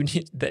 you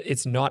need that,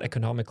 it's not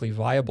economically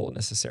viable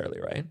necessarily,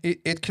 right?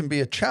 It can be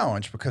a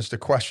challenge because the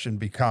question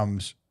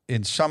becomes,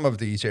 in some of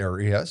these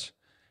areas,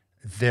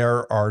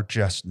 there's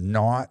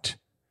not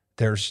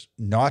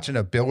an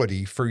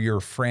ability for your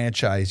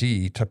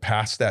franchisee to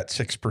pass that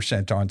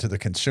 6% on to the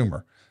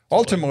consumer.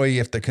 Ultimately,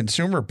 if the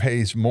consumer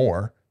pays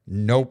more,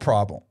 no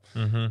problem.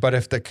 But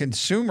if the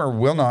consumer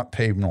will not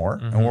pay more,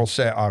 and we'll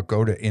say, I'll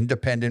go to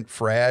independent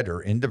Fred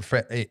or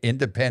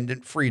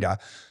independent Frida,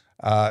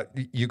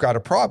 you got a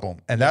problem.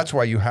 And that's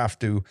why you have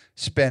to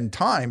spend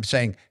time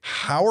saying,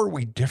 how are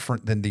we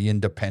different than the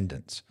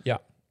independents?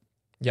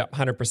 Yeah,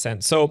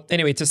 100%. So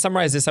anyway, to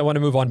summarize this, I want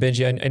to move on,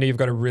 Benji. I know you've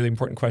got a really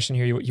important question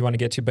here you want to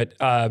get to, but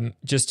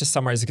just to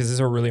summarize, because this is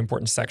a really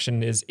important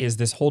section, is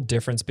this whole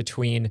difference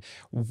between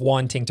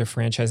wanting to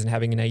franchise and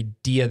having an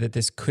idea that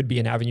this could be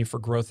an avenue for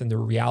growth, and the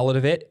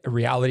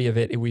reality of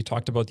it. We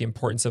talked about the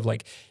importance of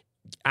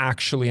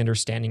actually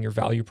understanding your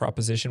value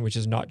proposition, which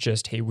is not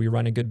just, hey, we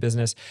run a good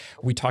business.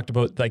 We talked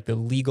about the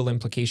legal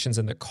implications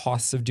and the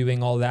costs of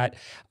doing all that.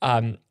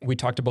 We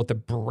talked about the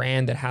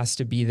brand that has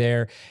to be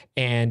there.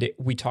 And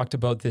we talked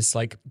about this,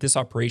 this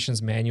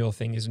operations manual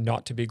thing is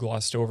not to be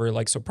glossed over.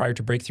 So prior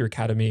to Breakthrough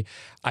Academy,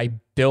 I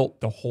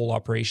built the whole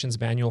operations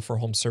manual for a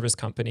home service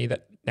company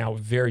that now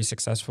very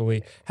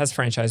successfully has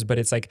franchised. But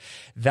it's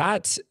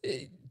that...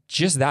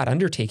 just that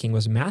undertaking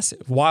was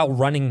massive while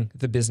running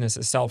the business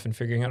itself and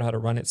figuring out how to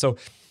run it. So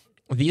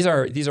these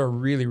are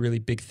really, really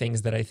big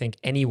things that I think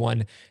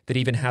anyone that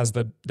even has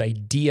the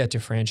idea to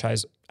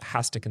franchise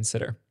has to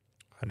consider.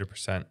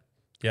 100%.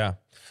 Yeah.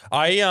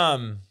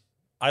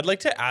 I'd like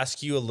to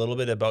ask you a little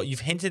bit about,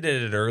 you've hinted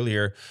at it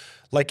earlier,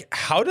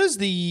 how does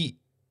the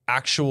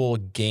actual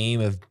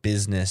game of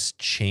business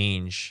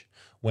change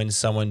when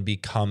someone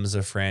becomes a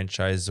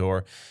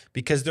franchisor?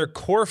 Because their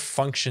core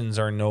functions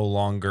are no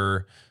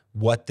longer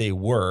what they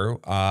were.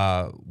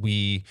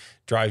 We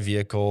drive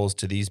vehicles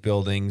to these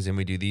buildings and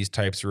we do these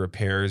types of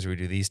repairs, or we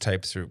do these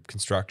types of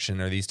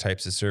construction or these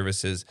types of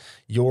services.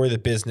 You're the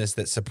business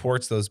that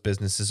supports those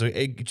businesses. So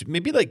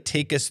maybe like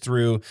take us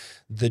through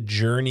the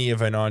journey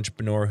of an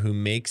entrepreneur who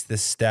makes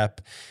this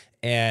step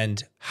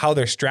and how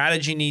their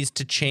strategy needs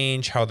to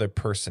change, how their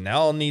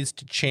personnel needs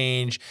to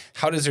change.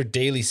 How does their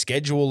daily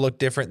schedule look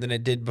different than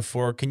it did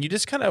before? Can you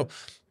just kind of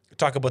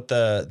talk about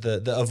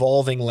the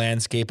evolving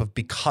landscape of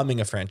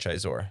becoming a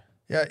franchisor?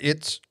 Yeah,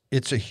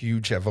 it's a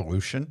huge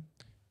evolution.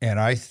 And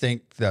I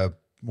think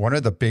one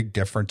of the big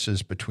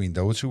differences between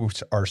those who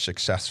are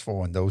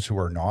successful and those who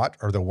are not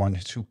are the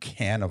ones who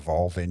can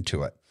evolve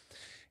into it.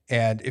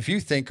 And if you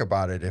think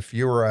about it, if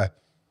you're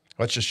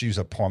let's just use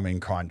a plumbing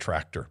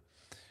contractor,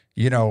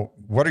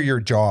 what are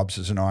your jobs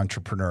as an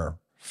entrepreneur?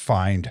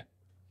 Find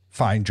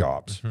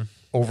jobs,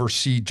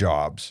 oversee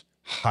jobs,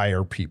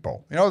 hire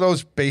people,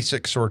 those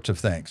basic sorts of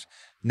things.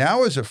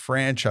 Now, as a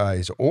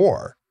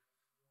franchisor,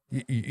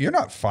 you're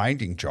not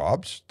finding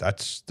jobs.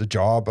 That's the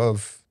job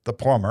of the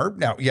plumber.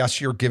 Now, yes,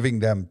 you're giving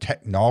them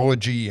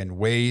technology and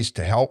ways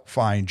to help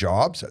find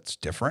jobs. That's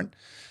different.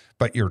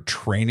 But you're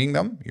training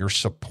them, you're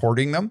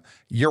supporting them.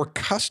 Your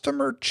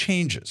customer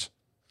changes.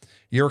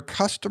 Your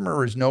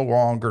customer is no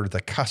longer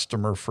the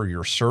customer for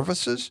your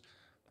services.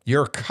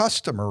 Your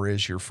customer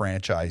is your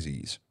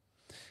franchisees.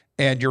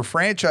 And your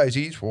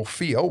franchisees will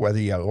feel, whether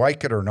you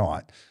like it or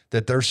not,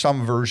 that there's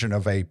some version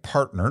of a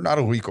partner, not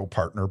a legal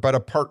partner, but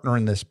a partner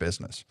in this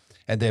business.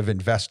 And they've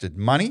invested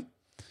money,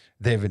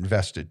 they've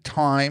invested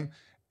time,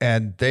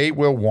 and they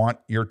will want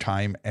your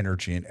time,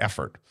 energy, and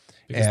effort.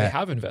 Because they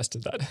have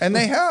invested that. And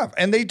they have,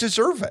 and they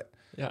deserve it.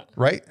 Yeah.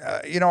 Right?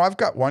 I've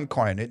got one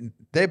client,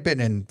 they've been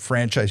in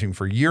franchising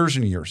for years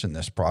and years in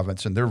this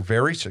province, and they're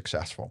very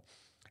successful.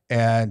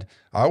 And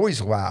I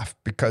always laugh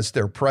because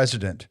their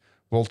president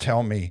will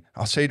tell me,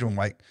 I'll say to him,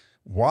 like,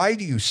 why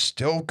do you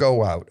still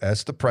go out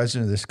as the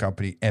president of this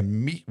company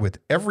and meet with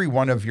every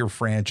one of your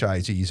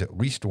franchisees at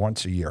least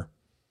once a year?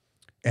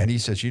 And he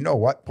says, you know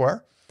what,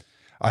 Blair?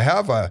 I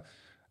have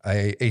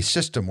a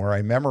system where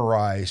I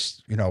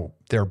memorize,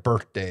 their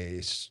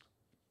birthdays,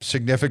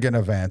 significant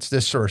events,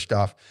 this sort of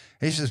stuff.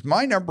 And he says,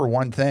 my number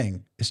one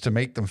thing is to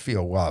make them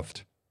feel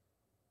loved.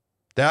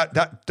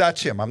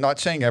 That's him. I'm not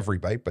saying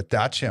everybody, but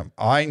that's him.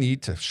 I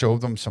need to show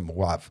them some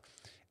love.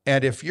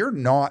 And if you're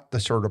not the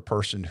sort of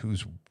person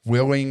who's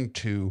willing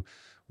to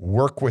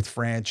work with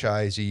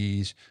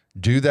franchisees,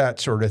 do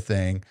that sort of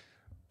thing,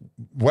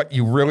 what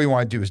you really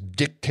want to do is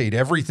dictate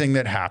everything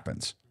that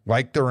happens,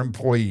 like their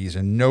employees,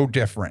 and no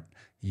different.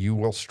 You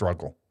will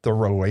struggle. The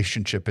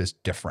relationship is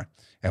different.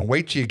 And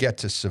wait till you get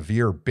to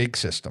severe big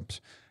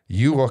systems.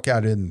 You look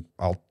at it, and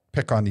I'll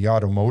pick on the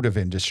automotive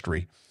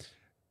industry.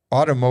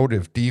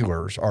 Automotive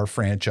dealers are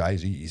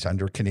franchisees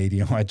under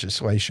Canadian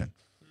legislation.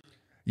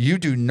 You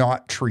do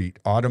not treat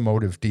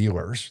automotive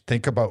dealers,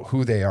 think about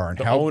who they are and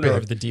the how owner big,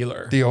 of the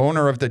dealer. The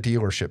owner of the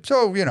dealership.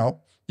 So, you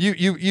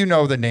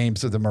know the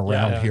names of them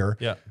around here.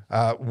 Yeah.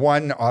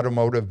 One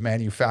automotive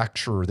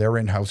manufacturer, their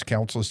in-house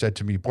counsel said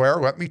to me, Blair,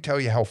 let me tell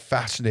you how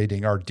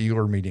fascinating our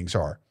dealer meetings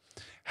are.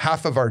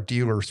 Half of our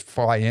dealers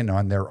fly in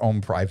on their own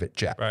private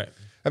jet. Right.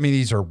 I mean,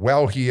 these are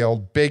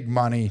well-heeled, big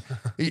money.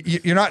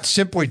 You're not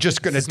simply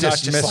just going to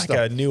dismiss them. It's not just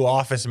like a new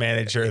office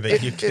manager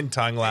that you can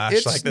tongue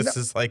lash.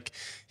 Is like,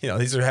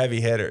 these are heavy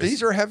hitters.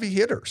 These are heavy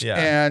hitters. Yeah.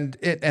 And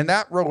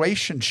that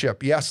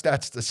relationship, yes,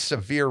 that's the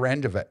severe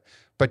end of it.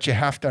 But you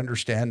have to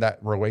understand that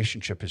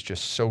relationship is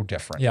just so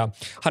different. Yeah,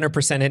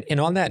 100%. And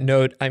on that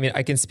note, I mean,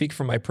 I can speak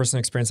from my personal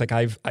experience. Like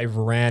I've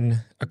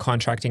ran a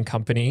contracting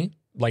company,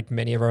 like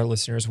many of our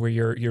listeners, where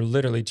you're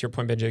literally, to your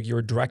point, Benji,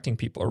 you're directing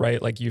people,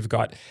 right? Like you've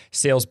got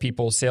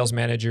salespeople, sales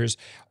managers,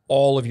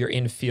 all of your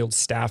in-field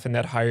staff in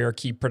that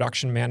hierarchy,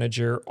 production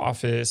manager,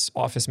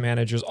 office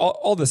managers,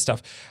 all this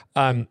stuff.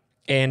 And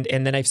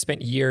then I've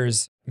spent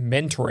years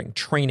mentoring,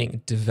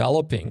 training,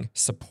 developing,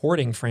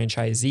 supporting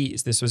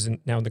franchisees. This was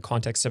now in the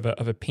context of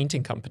a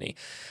painting company,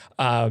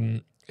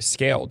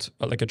 scaled,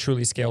 like a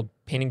truly scaled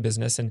painting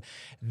business. And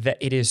that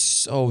it is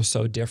so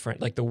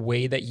different. Like the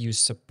way that you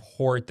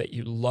support, that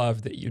you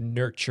love, that you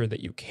nurture,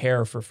 that you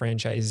care for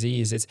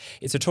franchisees,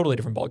 it's a totally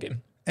different ballgame.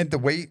 And the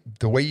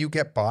way you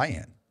get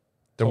buy-in,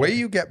 way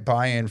you get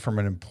buy-in from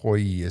an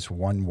employee is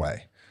one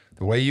way.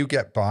 The way you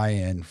get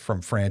buy-in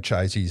from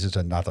franchisees is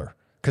another.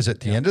 Because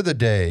at the end of the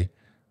day,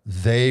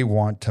 they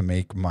want to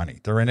make money.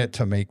 They're in it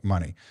to make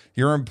money.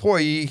 Your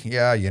employee,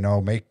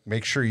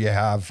 make sure you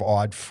have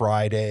odd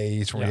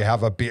Fridays where you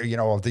have a beer,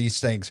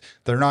 these things.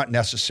 They're not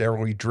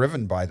necessarily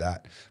driven by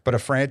that. But a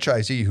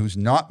franchisee who's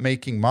not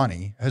making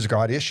money has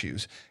got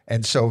issues.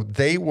 And so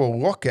they will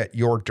look at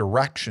your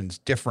directions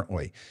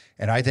differently.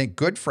 And I think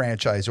good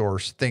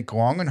franchisors think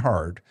long and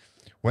hard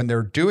when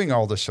they're doing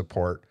all the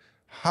support.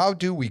 How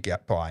do we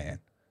get buy-in?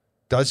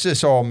 Does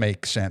this all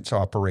make sense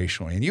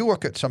operationally? And you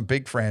look at some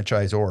big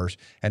franchisors,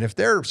 and if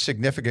their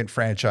significant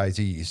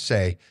franchisees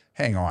say,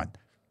 hang on,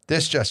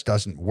 this just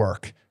doesn't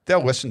work,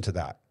 they'll listen to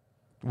that.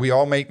 We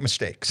all make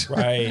mistakes.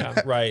 Right,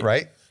 right.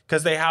 Right?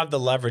 because they have the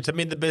leverage. I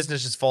mean, the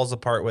business just falls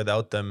apart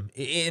without them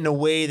in a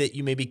way that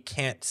you maybe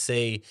can't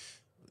say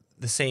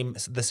the same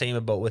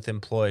about with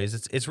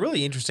employees. It's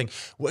really interesting.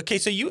 Okay,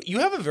 so you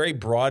have a very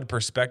broad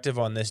perspective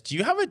on this. Do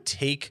you have a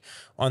take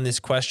on this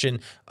question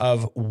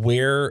of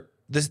where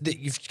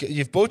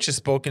you've both just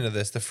spoken to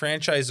this? The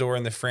franchisor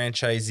and the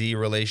franchisee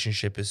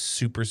relationship is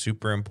super,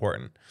 super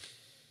important.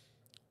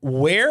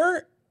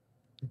 Where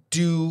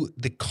do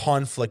the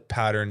conflict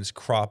patterns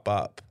crop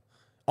up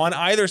on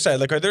either side?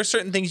 Like, are there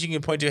certain things you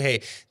can point to?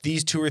 Hey,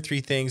 these 2 or 3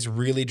 things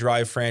really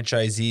drive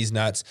franchisees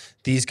nuts.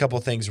 These couple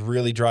things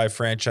really drive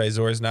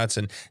franchisors nuts.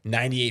 And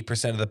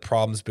 98% of the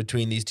problems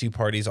between these two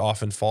parties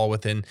often fall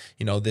within,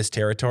 this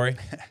territory.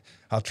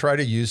 I'll try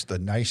to use the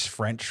nice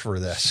French for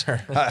this.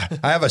 Sure.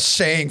 I have a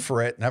saying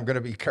for it, and I'm going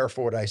to be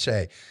careful what I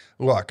say.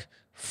 Look,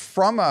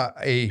 from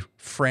a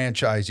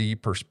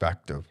franchisee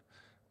perspective,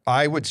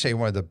 I would say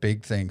one of the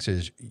big things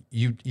is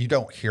you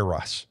don't hear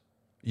us.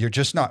 You're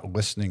just not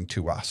listening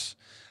to us.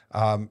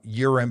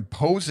 You're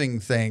imposing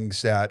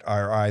things that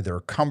are either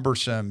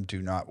cumbersome,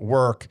 do not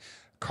work,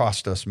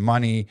 cost us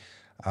money.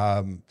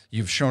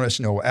 You've shown us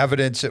no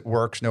evidence it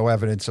works, no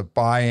evidence of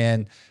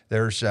buy-in.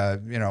 There's a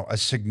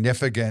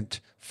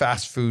significant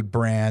fast food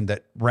brand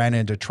that ran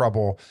into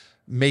trouble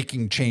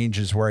making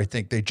changes where I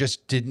think they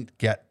just didn't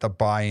get the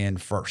buy-in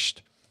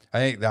first. I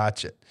think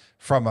that's it.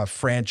 From a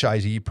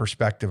franchisee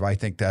perspective, I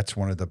think that's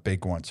one of the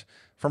big ones.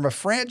 From a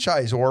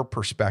franchisor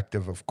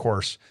perspective, of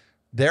course,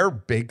 their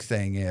big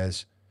thing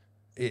is,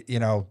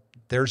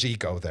 there's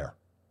ego there.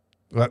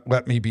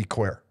 Let me be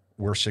clear.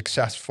 We're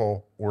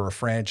successful. We're a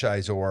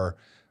franchisor.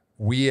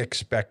 We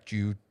expect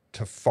you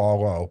to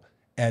follow.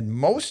 And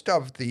most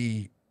of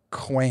the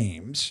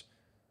claims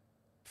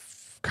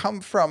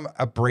come from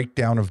a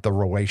breakdown of the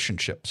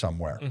relationship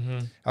somewhere,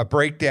 a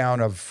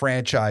breakdown of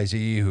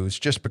franchisee who's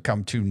just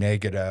become too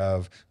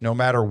negative. No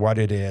matter what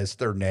it is,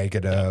 they're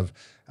negative.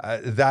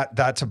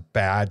 That's a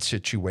bad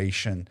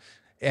situation.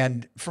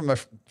 And from a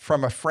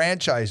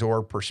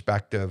franchisor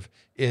perspective,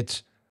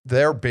 it's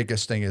their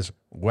biggest thing is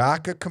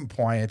lack of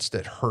compliance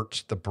that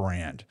hurts the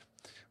brand.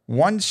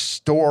 One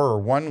store or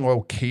one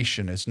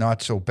location is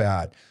not so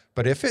bad,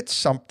 but if it's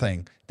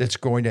something that's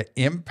going to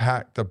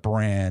impact the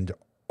brand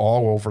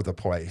all over the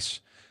place,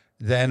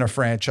 then a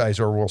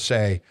franchisor will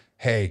say,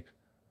 hey,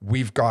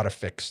 we've got to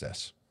fix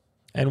this.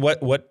 And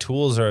what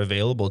tools are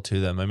available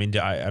to them? I mean,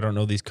 I don't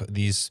know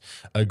these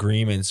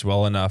agreements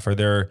well enough. Are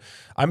there?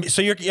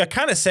 So you're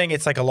kind of saying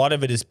it's like a lot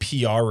of it is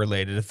PR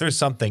related. If there's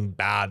something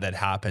bad that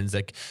happens,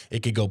 like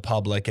it could go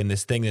public, and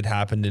this thing that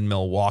happened in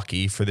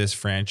Milwaukee for this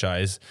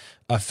franchise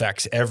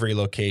affects every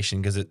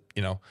location because it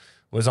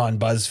was on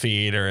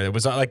BuzzFeed or it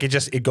was on, like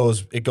it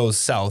goes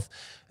south.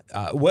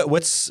 What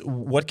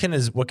can a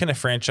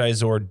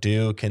franchisor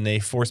do? Can they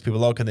force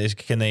people out?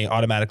 Can they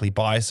automatically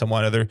buy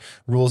someone? Are there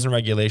rules and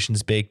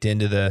regulations baked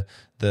into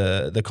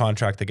the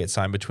contract that gets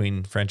signed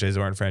between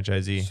franchisor and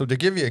franchisee? So to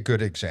give you a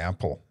good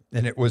example,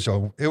 and it was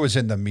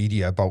in the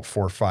media about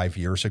 4 or 5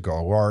 years ago,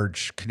 a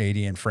large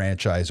Canadian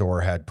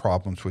franchisor had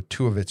problems with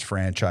 2 of its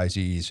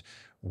franchisees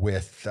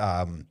with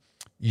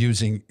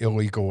using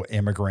illegal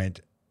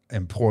immigrant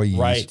employees.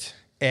 Right.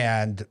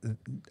 And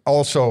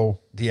also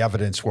the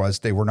evidence was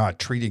they were not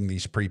treating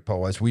these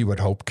people as we would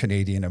hope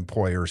Canadian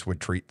employers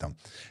would treat them.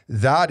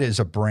 That is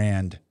a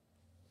brand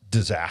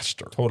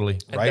disaster. Totally.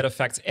 And right? that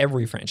affects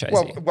every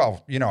franchisee.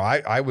 Well,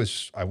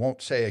 I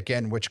won't say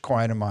again which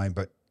client of mine,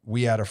 but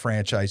we had a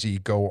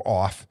franchisee go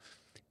off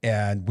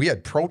and we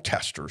had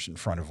protesters in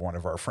front of one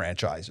of our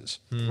franchises.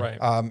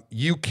 Right.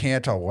 You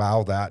can't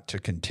allow that to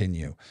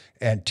continue.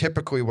 And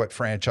typically what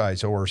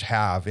franchisors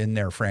have in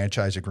their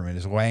franchise agreement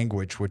is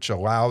language which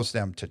allows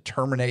them to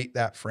terminate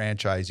that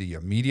franchisee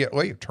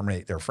immediately,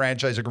 terminate their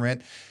franchise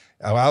agreement,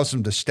 allows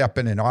them to step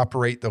in and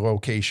operate the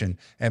location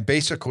and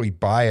basically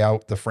buy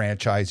out the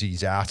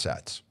franchisee's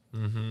assets.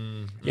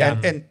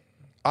 Yeah. And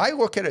I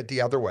look at it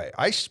the other way.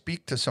 I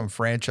speak to some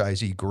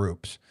franchisee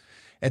groups.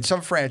 And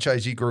some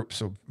franchisee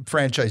groups,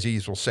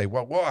 franchisees will say,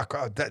 well, look,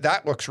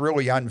 that looks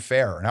really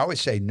unfair. And I always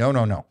say,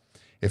 no.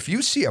 If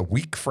you see a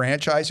weak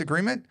franchise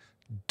agreement,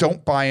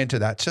 don't buy into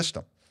that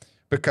system,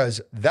 because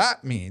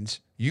that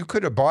means you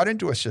could have bought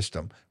into a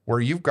system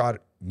where you've got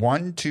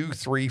 1, 2,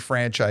 3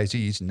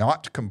 franchisees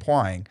not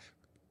complying,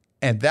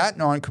 and that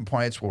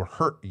non-compliance will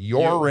hurt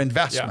your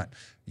investment.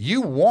 Yeah.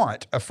 You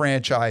want a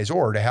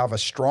franchisor to have a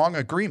strong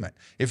agreement.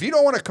 If you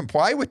don't want to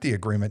comply with the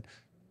agreement,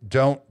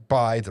 don't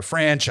buy the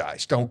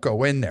franchise. Don't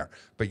go in there.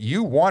 But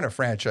you want a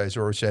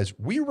franchisor who says,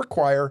 we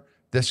require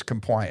this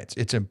compliance.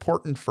 It's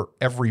important for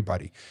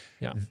everybody.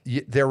 Yeah.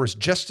 There was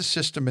just a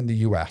system in the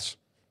U.S.,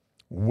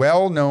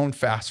 well-known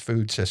fast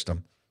food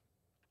system.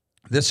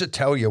 This will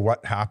tell you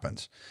what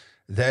happens.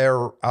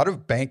 They're out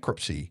of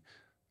bankruptcy.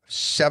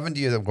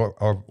 70 of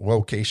the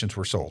locations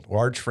were sold.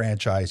 Large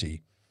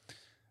franchisee.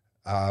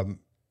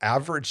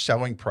 Average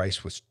selling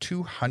price was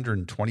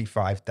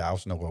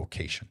 $225,000 a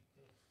location.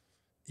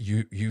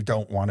 You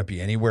don't want to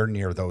be anywhere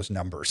near those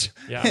numbers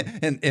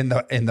in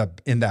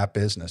that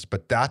business.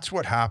 But that's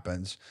what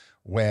happens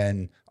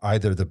when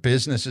either the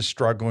business is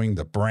struggling,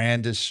 the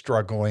brand is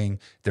struggling,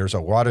 there's a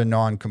lot of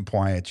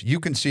non-compliance. You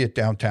can see it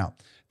downtown.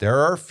 There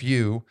are a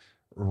few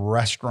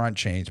restaurant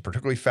chains,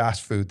 particularly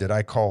fast food, that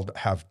I called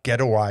have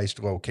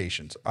ghettoized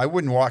locations. I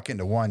wouldn't walk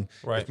into one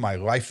if my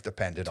life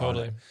depended on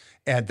it.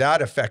 And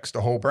that affects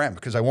the whole brand,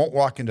 because I won't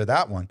walk into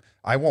that one.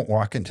 I won't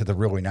walk into the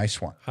really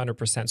nice one.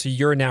 100%. So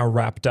you're now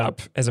wrapped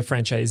up as a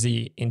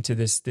franchisee into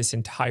this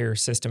entire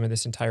system and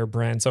this entire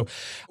brand. So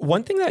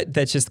one thing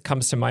that just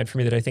comes to mind for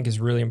me that I think is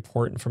really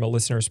important from a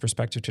listener's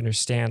perspective to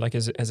understand, like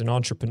as an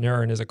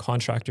entrepreneur and as a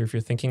contractor, if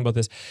you're thinking about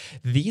this,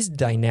 these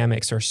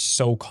dynamics are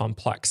so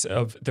complex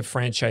of the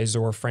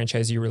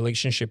franchisor-franchisee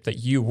relationship that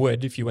you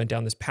would, if you went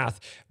down this path,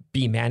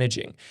 be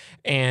managing.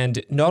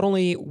 And not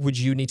only would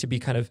you need to be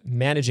kind of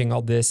managing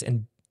all this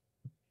and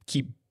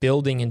keep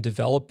building and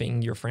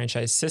developing your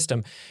franchise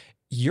system,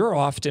 you're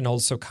often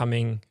also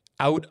coming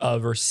out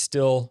of or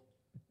still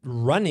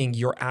running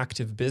your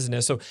active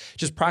business. So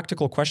just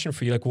practical question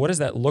for you, like what does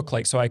that look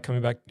like? So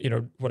coming back,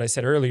 what I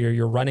said earlier,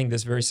 you're running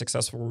this very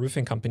successful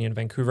roofing company in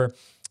Vancouver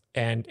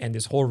and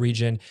this whole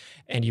region,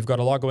 and you've got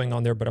a lot going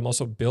on there, but I'm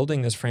also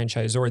building this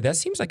franchisor. That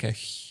seems like a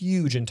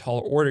huge and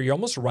tall order. You're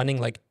almost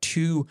running like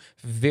two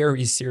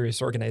very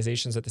serious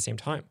organizations at the same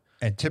time.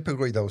 And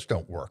typically those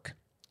don't work.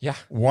 Yeah.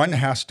 One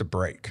has to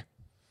break.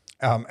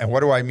 And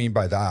what do I mean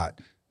by that?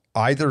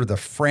 Either the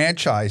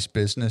franchise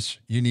business,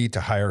 you need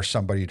to hire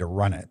somebody to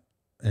run it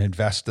and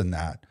invest in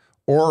that,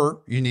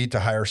 or you need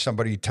to hire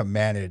somebody to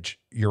manage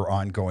your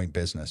ongoing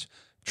business.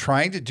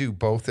 Trying to do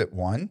both at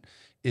one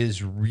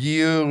is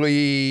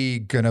really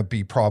going to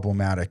be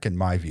problematic in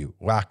my view.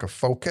 Lack of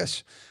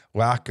focus,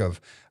 lack of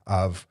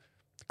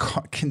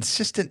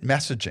consistent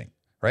messaging,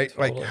 right?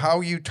 Totally. Like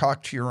how you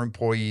talk to your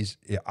employees,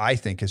 I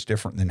think is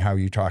different than how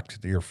you talk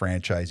to your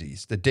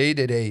franchisees. The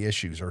day-to-day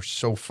issues are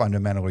so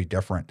fundamentally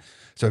different.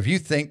 So if you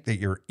think that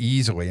you're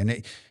easily,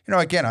 and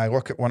again, I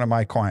look at one of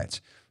my clients,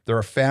 they're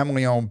a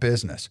family-owned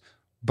business,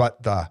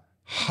 but the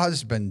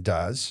husband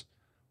does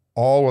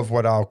all of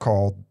what I'll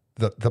call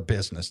the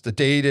business, the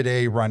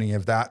day-to-day running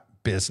of that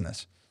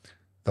business.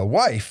 The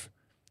wife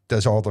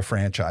does all the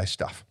franchise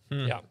stuff.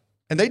 Yeah.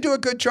 And they do a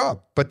good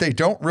job, but they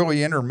don't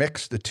really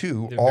intermix the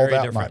two all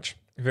that much.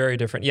 Very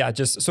different. Yeah.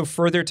 Just so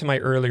further to my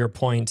earlier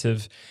point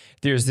of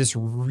there's this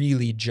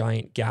really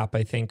giant gap,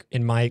 I think,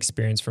 in my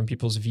experience from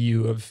people's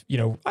view of,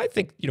 I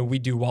think, we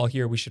do well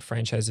here, we should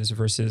franchise this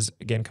versus,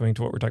 again, coming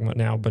to what we're talking about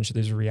now, a bunch of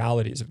these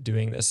realities of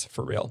doing this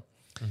for real.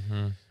 Mm-hmm,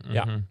 mm-hmm.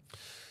 Yeah.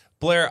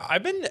 Blair,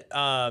 I've been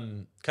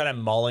kind of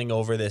mulling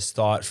over this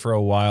thought for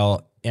a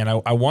while, and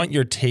I want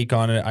your take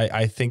on it.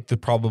 I think the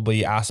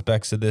probably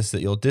aspects of this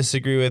that you'll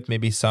disagree with,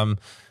 maybe some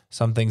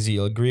things that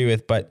you'll agree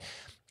with, but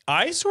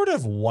I sort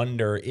of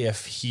wonder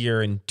if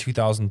here in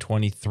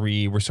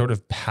 2023, we're sort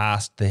of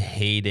past the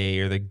heyday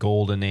or the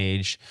golden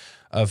age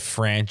of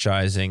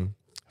franchising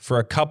for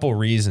a couple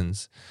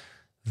reasons.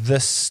 The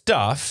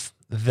stuff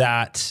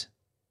that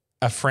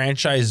a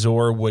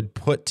franchisor would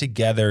put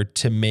together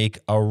to make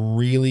a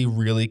really,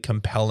 really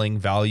compelling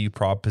value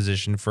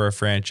proposition for a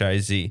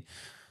franchisee.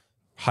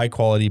 High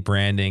quality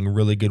branding,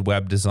 really good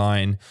web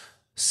design,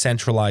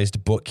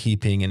 centralized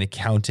bookkeeping and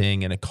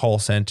accounting and a call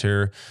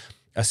center,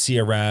 a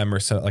CRM or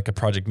so, like a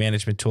project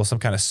management tool, some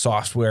kind of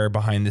software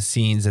behind the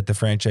scenes that the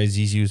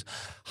franchisees use,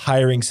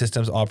 hiring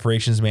systems,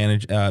 operations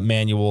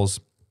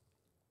manuals,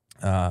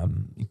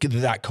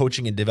 that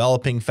coaching and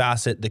developing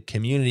facet, the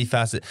community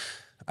facet.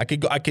 I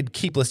could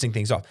keep listing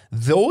things off.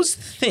 Those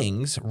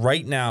things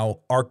right now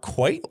are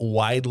quite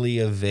widely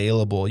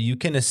available. You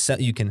can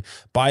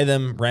buy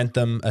them, rent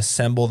them,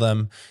 assemble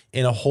them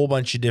in a whole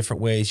bunch of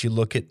different ways. You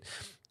look at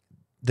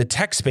the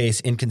tech space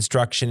in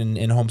construction and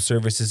in home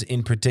services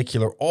in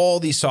particular, all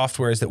these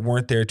softwares that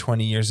weren't there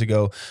 20 years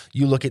ago.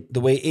 You look at the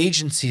way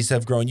agencies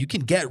have grown. You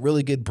can get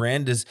really good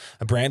brand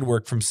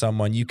work from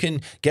someone. You can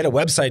get a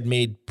website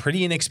made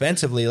pretty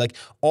inexpensively. Like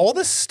all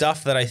the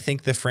stuff that I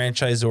think the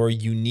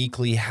franchisor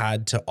uniquely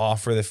had to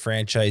offer the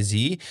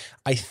franchisee,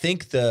 I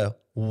think the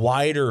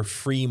wider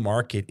free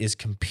market is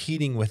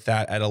competing with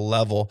that at a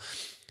level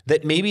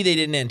that maybe they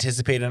didn't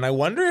anticipate. And I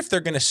wonder if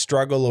they're going to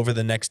struggle over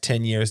the next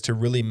 10 years to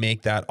really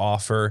make that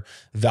offer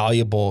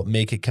valuable,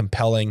 make it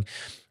compelling.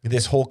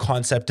 This whole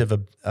concept of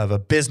a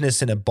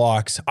business in a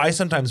box, I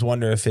sometimes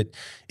wonder if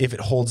it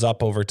holds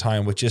up over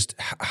time with just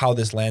how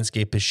this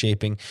landscape is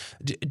shaping.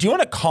 Do you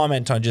want to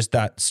comment on just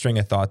that string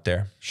of thought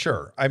there?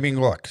 Sure. I mean,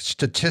 look,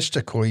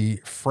 statistically,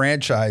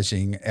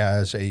 franchising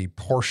as a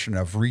portion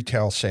of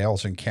retail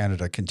sales in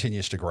Canada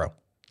continues to grow.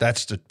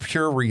 That's the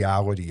pure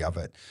reality of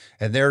it.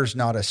 And there's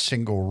not a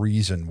single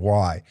reason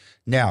why.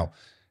 Now,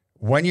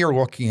 when you're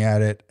looking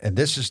at it, and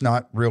this is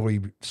not really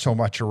so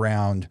much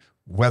around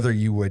whether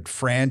you would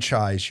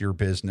franchise your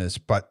business,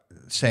 but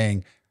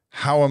saying,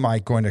 how am I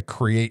going to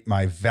create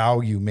my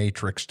value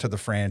matrix to the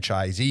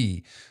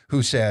franchisee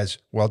who says,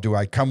 well, do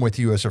I come with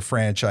you as a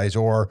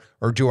franchisor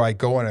or do I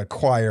go and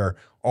acquire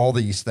all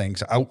these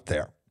things out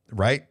there,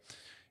 right?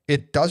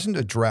 It doesn't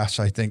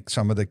address, I think,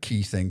 some of the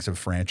key things of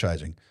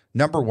franchising.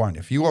 Number one,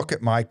 if you look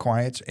at my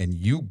clients and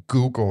you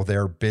Google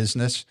their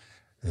business,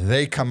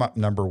 they come up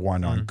number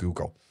one on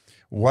Google.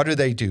 What do?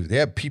 They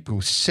have people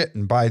who sit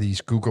and buy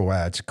these Google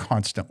ads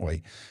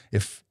constantly.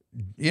 If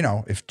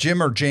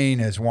Jim or Jane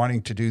is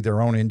wanting to do their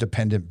own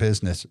independent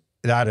business,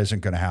 that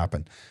isn't going to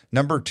happen.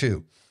 Number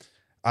two,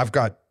 I've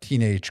got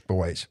teenage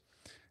boys.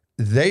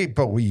 They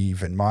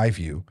believe, in my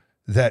view,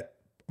 that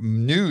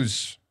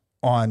news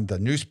on the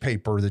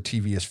newspaper or the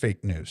TV is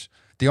fake news.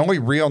 The only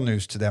real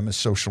news to them is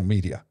social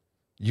media.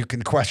 You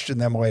can question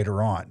them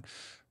later on.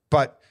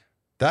 But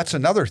that's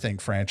another thing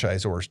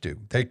franchisors do.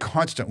 They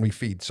constantly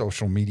feed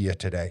social media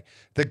today.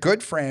 The good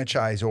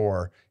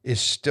franchisor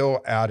is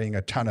still adding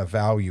a ton of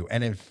value.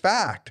 And in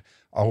fact,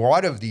 a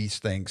lot of these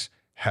things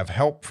have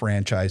helped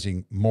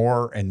franchising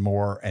more and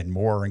more and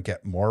more and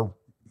get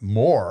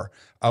more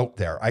out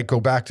there. I go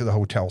back to the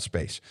hotel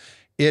space.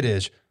 It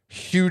is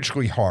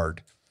hugely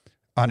hard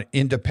on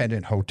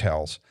independent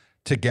hotels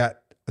to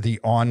get the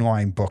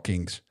online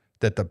bookings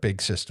that the big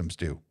systems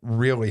do.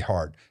 Really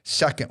hard.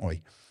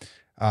 Secondly,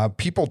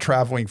 people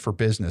traveling for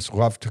business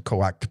love to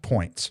collect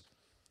points.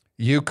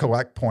 You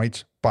collect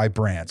points by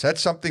brands.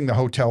 That's something the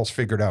hotels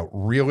figured out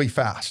really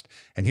fast.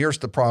 And here's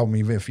the problem,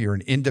 even if you're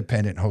an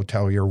independent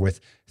hotelier with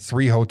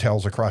 3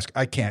 hotels across,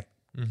 I can't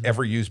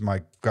ever use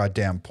my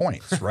goddamn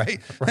points, right?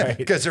 Right.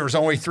 Because there's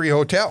only 3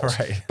 hotels.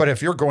 Right. But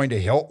if you're going to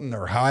Hilton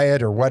or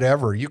Hyatt or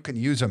whatever, you can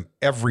use them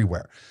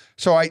everywhere.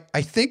 So I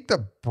think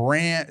the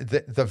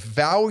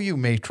value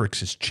matrix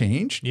has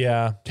changed.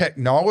 Yeah.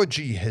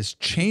 Technology has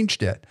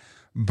changed it.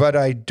 But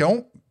I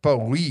don't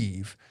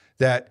believe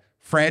that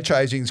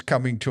franchising is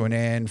coming to an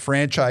end,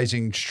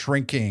 franchising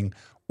shrinking,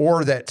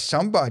 or that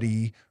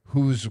somebody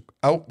who's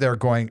out there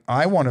going,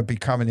 I want to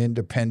become an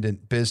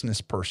independent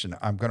business person,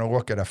 I'm going to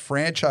look at a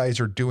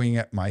franchisor doing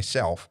it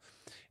myself,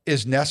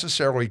 is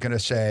necessarily going to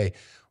say,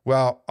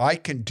 well, I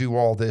can do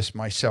all this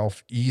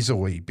myself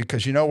easily.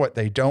 Because you know what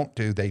they don't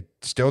do? They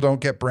still don't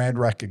get brand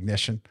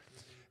recognition.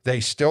 They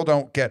still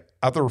don't get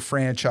other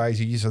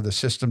franchisees of the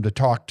system to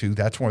talk to.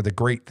 That's one of the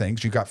great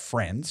things. You got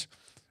friends,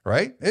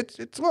 right?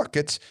 It's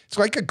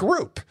like a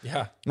group.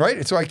 Yeah. Right?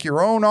 It's like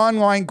your own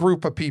online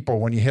group of people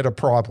when you hit a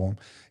problem.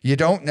 You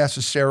don't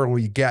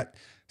necessarily get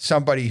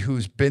somebody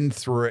who's been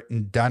through it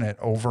and done it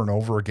over and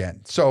over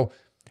again. So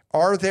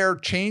are there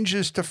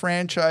changes to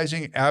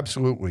franchising?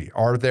 Absolutely.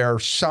 Are there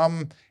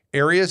some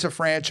areas of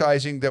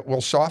franchising that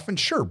will soften?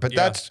 Sure. But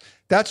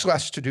that's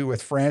less to do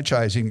with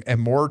franchising and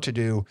more to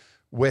do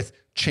with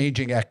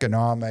changing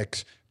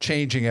economics,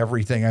 changing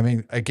everything. I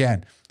mean,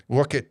 again,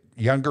 look at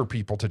younger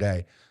people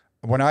today.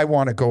 When I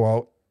want to go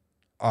out,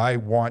 I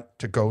want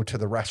to go to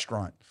the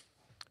restaurant.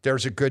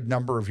 There's a good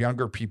number of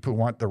younger people who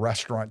want the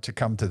restaurant to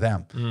come to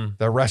them.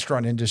 The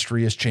restaurant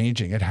industry is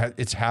changing.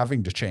 It's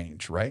having to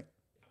change, right?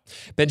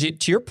 Benji,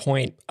 to your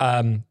point,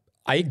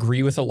 I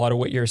agree with a lot of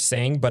what you're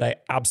saying, but I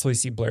absolutely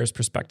see Blair's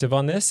perspective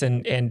on this.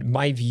 And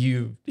my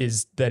view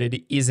is that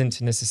it isn't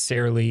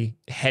necessarily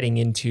heading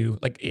into,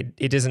 like,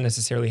 it isn't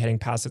necessarily heading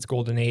past its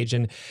golden age.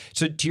 And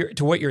so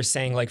to what you're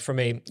saying, like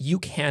you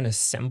can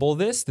assemble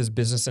this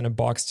business in a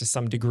box to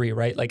some degree,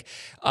 right? Like,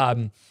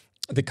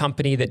 the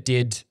company that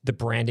did the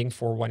branding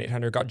for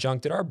 1-800 Got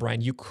Junk did our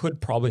brand. You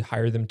could probably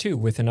hire them too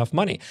with enough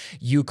money.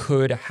 You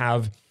could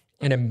have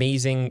an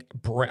amazing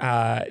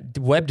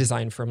web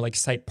design firm like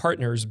Site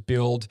Partners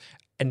build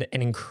an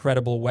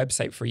incredible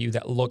website for you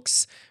that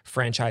looks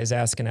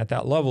franchise-esque. And at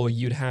that level,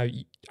 you'd have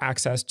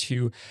access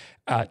to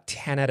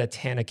 10 out of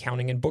 10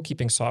 accounting and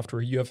bookkeeping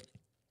software. You have,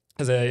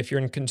 if you're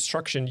in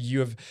construction, you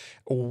have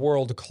a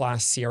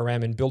world-class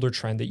CRM and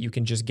Buildertrend that you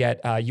can just get.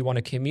 You want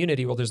a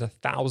community? Well, there's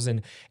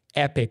 1,000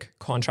 epic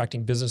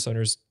contracting business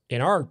owners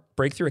in our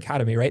Breakthrough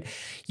Academy, right?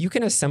 You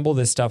can assemble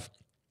this stuff.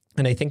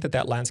 And I think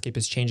that landscape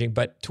is changing.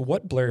 But to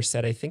what Blair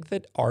said, I think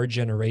that our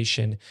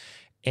generation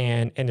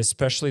and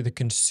especially the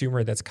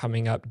consumer that's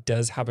coming up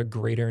does have a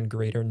greater and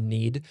greater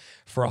need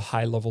for a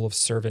high level of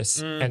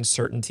service and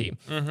certainty.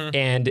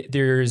 And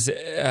there's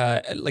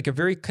like a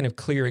very kind of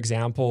clear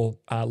example.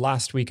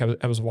 Last week,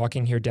 I was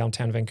walking here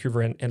downtown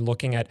Vancouver and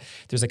looking at,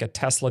 there's like a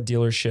Tesla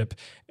dealership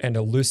and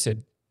a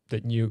Lucid, the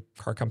new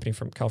car company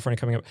from California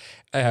coming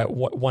up,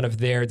 one of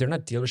they're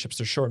not dealerships,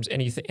 they're showrooms.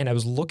 And I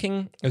was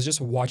just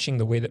watching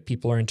the way that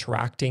people are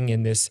interacting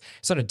in this.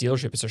 It's not a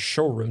dealership, it's a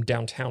showroom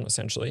downtown,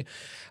 essentially.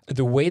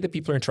 The way that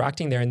people are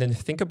interacting there. And then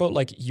think about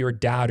like your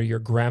dad or your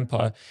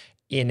grandpa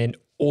in an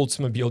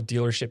Oldsmobile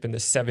dealership in the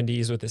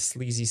 70s with a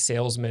sleazy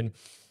salesman.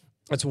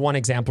 That's one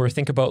example. Or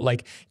think about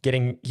like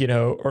getting,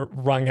 or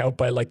rung out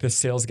by like the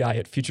sales guy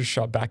at Future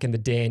Shop back in the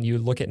day. And you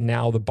look at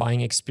now the buying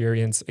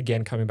experience,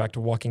 again, coming back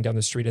to walking down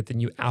the street at the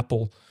new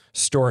Apple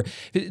store.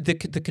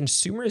 The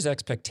consumer's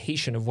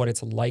expectation of what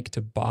it's like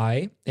to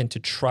buy and to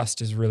trust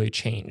has really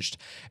changed.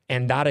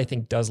 And that, I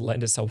think, does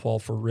lend itself well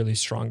for really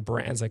strong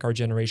brands. Like our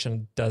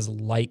generation does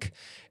like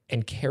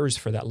and cares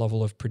for that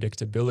level of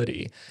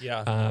predictability.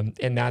 Yeah.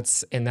 And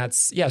that's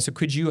yeah. So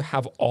could you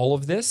have all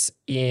of this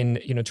in,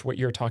 to what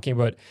you're talking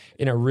about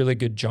in a really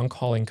good junk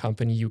hauling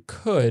company? You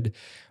could,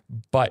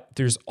 but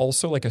there's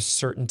also like a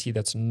certainty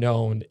that's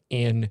known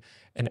in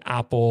an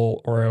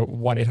Apple or a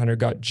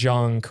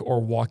 1-800-GOT-JUNK or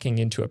walking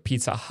into a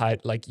Pizza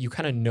Hut. Like, you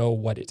kind of know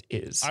what it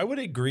is. I would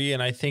agree.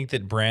 And I think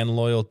that brand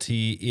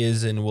loyalty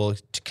is and will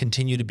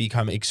continue to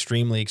become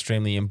extremely,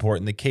 extremely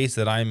important. The case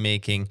that I'm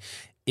making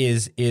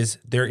is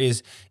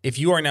if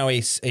you are now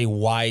a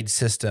wide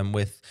system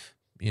with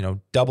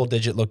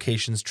double-digit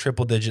locations,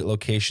 triple-digit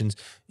locations,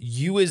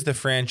 you as the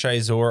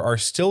franchisor are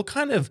still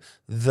kind of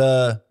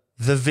the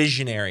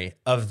visionary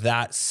of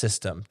that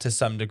system to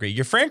some degree.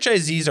 Your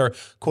franchisees are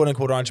quote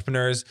unquote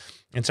entrepreneurs,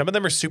 and some of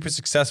them are super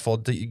successful,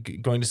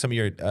 going to some of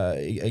your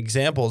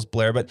examples,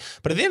 Blair, but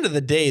at the end of the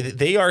day,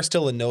 they are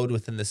still a node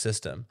within the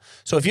system.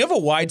 So if you have a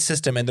wide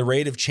system and the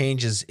rate of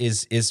change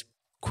is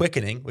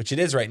quickening, which it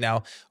is right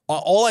now,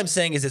 all I'm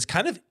saying is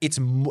it's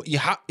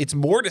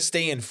more to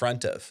stay in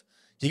front of.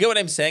 Do you get what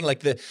I'm saying? Like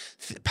the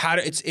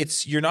pattern,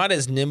 you're not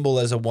as nimble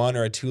as a 1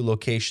 or a 2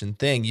 location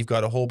thing. You've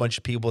got a whole bunch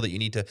of people that you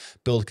need to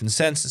build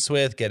consensus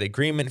with, get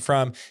agreement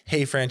from.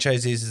 Hey,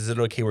 franchisees, is it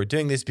okay we're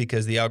doing this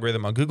because the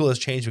algorithm on Google has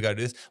changed? We got to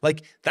do this.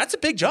 Like, that's a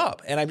big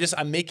job. And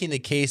I'm making the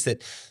case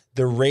that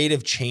the rate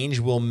of change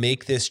will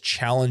make this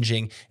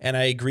challenging. And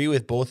I agree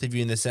with both of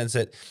you in the sense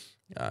that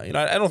I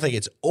don't think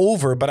it's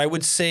over, but I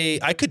would say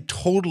I could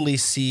totally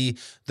see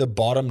the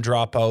bottom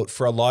drop out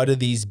for a lot of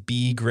these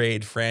B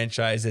grade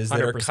franchises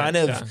that are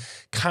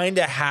kind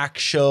of hack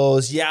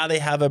shows. Yeah, they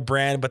have a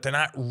brand, but they're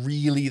not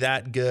really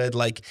that good.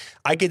 Like,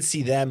 I could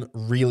see them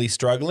really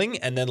struggling,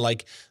 and then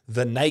like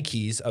the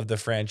Nikes of the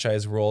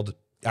franchise world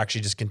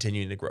actually just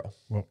continuing to grow.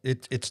 Well,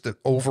 it's the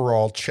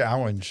overall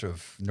challenge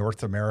of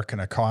North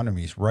American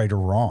economies, right or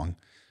wrong,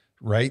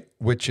 right?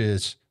 Which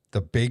is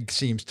the big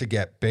seems to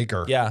get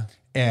bigger. Yeah.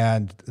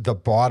 And the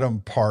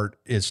bottom part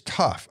is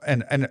tough.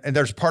 And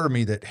there's part of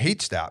me that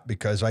hates that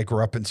because I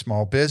grew up in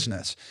small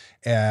business,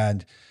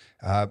 and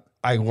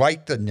I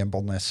like the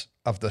nimbleness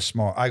of the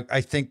small. I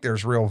think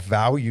there's real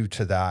value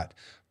to that.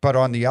 But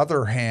on the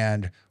other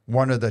hand,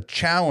 one of the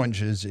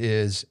challenges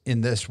is in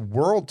this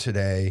world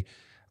today,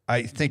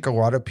 I think a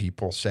lot of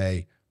people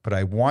say, but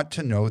I want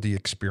to know the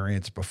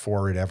experience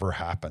before it ever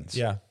happens.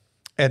 Yeah.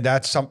 And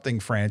that's something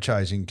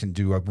franchising can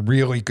do a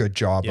really good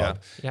job of.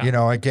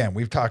 Yeah. Again,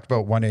 we've talked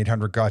about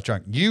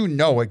 1-800-GOT-JUNK. You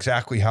know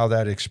exactly how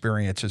that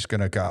experience is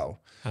going to go.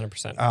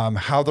 100%.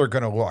 How they're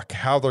going to look,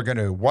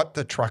 what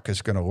the truck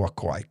is going to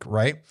look like,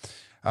 right?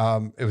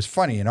 It was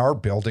funny. In our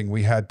building,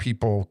 we had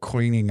people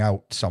cleaning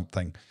out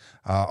something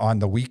on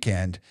the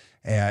weekend.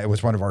 And it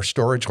was one of our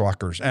storage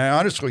lockers. And I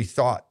honestly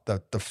thought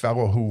that the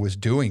fellow who was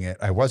doing it,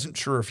 I wasn't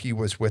sure if he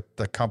was with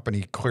the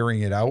company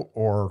clearing it out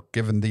or,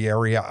 given the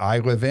area I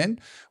live in,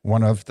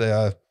 one of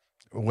the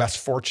less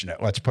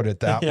fortunate, let's put it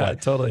that way. Yeah,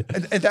 totally.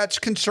 And that's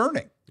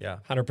concerning. Yeah.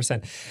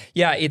 100%.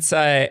 Yeah. It's,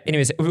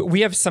 anyways,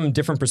 we have some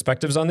different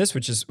perspectives on this,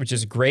 which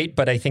is great.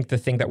 But I think the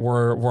thing that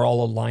we're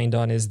all aligned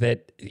on is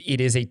that it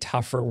is a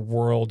tougher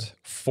world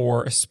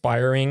for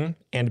aspiring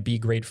and B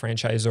grade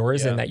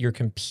franchisors, and that you're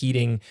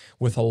competing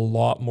with a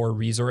lot more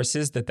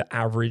resources that the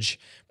average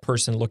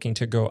person looking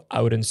to go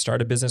out and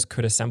start a business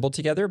could assemble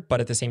together. But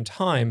at the same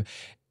time,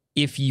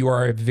 if you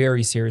are a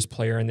very serious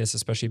player in this,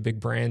 especially big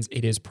brands,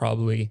 it is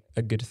probably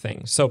a good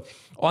thing. So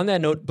on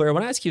that note, Blair, I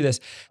want to ask you this.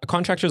 A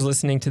contractor is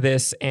listening to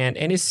this and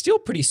is still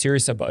pretty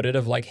serious about it,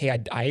 of like, hey,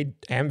 I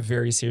am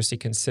very seriously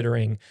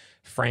considering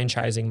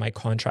franchising my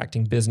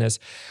contracting business.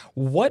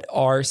 What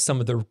are some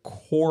of the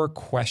core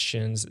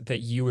questions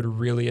that you would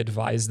really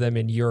advise them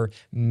in your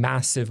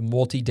massive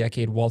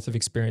multi-decade wealth of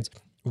experience?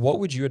 What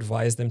would you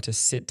advise them to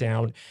sit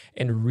down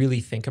and really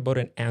think about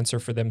and answer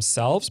for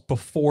themselves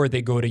before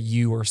they go to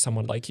you or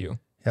someone like you?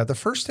 Yeah, the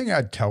first thing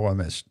I'd tell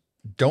them is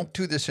don't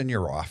do this in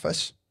your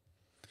office.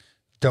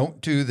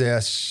 Don't do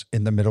this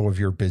in the middle of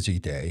your busy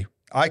day.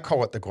 I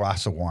call it the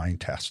glass of wine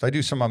test. I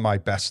do some of my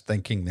best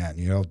thinking then,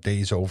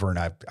 day's over and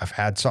I've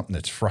had something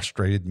that's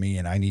frustrated me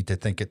and I need to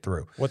think it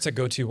through. What's a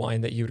go-to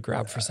wine that you would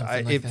grab for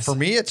something like this? For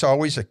me, it's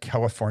always a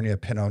California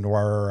Pinot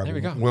Noir, There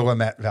we go.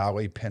 Willamette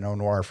Valley Pinot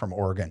Noir from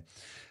Oregon.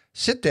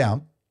 Sit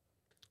down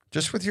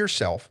just with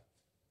yourself,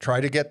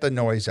 try to get the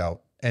noise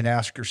out and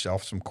ask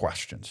yourself some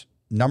questions.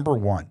 Number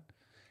one,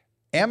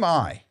 am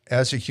I,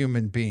 as a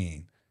human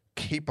being,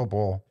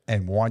 capable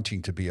and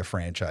wanting to be a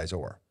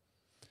franchisor?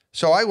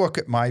 So I look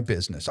at my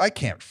business. I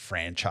can't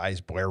franchise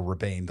Blair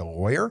Rebane, the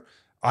lawyer.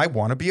 I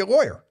want to be a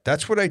lawyer.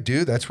 That's what I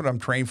do. That's what I'm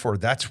trained for.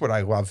 That's what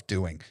I love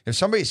doing. If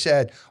somebody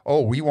said,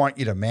 oh, we want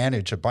you to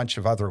manage a bunch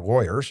of other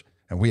lawyers,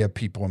 and we have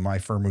people in my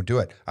firm who do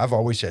it, I've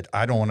always said,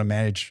 I don't want to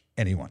manage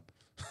anyone.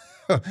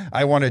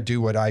 I want to do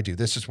what I do.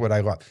 This is what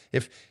I love.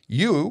 If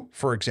you,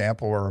 for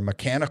example, are a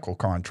mechanical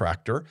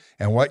contractor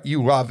and what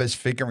you love is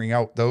figuring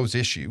out those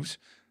issues,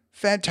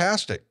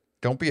 fantastic.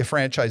 Don't be a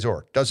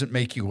franchisor. Doesn't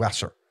make you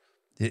lesser.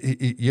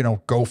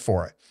 Go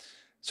for it.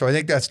 So I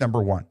think that's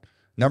number one.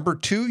 Number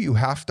two, you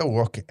have to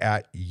look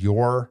at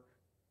your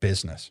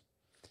business.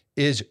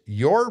 Is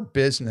your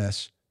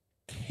business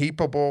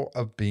capable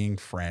of being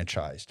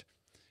franchised?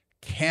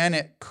 Can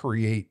it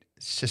create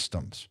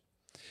systems?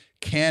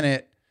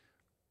 Can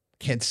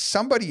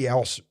somebody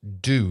else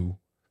do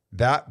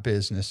that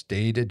business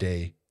day to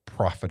day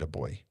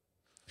profitably?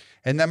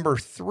 And number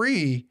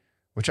 3,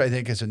 which I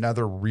think is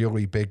another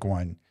really big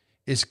one,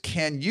 is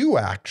can you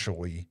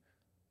actually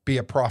be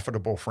a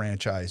profitable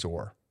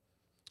franchisor?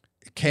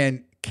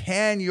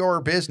 Can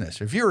your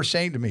business, if you were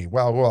saying to me,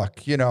 well,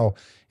 look,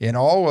 in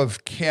all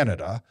of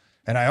Canada,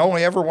 and I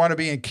only ever want to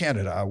be in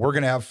Canada, we're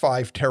going to have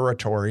 5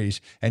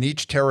 territories, and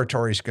each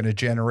territory is going to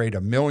generate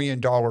 $1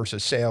 million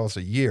of sales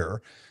a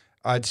year.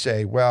 I'd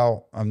say,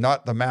 well, I'm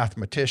not the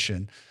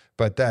mathematician,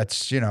 but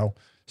that's,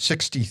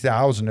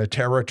 60,000 a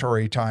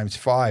territory times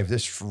 5.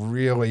 This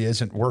really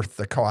isn't worth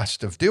the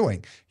cost of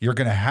doing. You're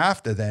going to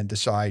have to then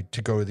decide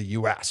to go to the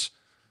US,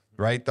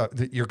 right?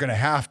 You're going to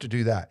have to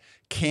do that.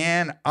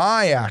 Can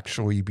I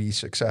actually be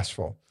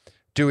successful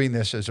doing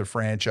this as a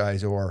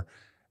franchisor?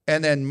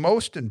 And then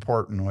most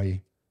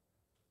importantly,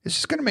 is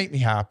this going to make me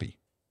happy?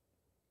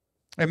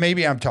 And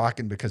maybe I'm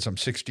talking because I'm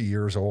 60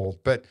 years old,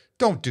 but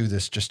don't do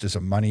this just as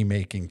a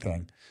money-making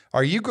thing.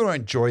 Are you going to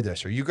enjoy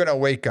this? Are you going to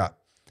wake up?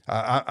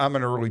 I'm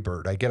an early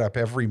bird. I get up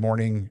every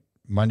morning,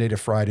 Monday to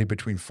Friday,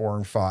 between 4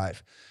 and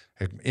 5,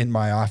 in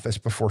my office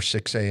before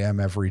 6 a.m.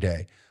 every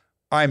day.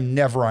 I'm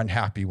never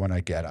unhappy when I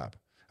get up.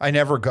 I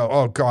never go,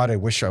 oh God, I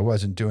wish I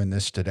wasn't doing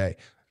this today.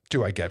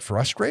 Do I get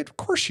frustrated? Of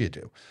course you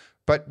do.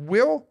 But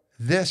will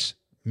this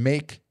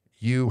make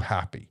you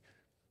happy?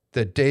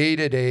 The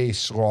day-to-day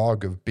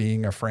slog of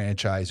being a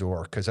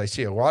franchisor, because I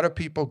see a lot of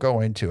people go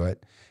into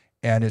it,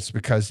 and it's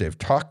because they've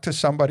talked to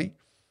somebody,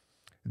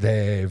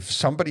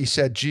 somebody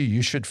said, gee,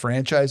 you should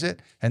franchise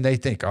it, and they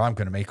think, oh, I'm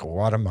going to make a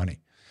lot of money.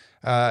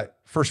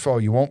 First of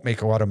all, you won't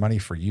make a lot of money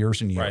for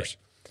years and years.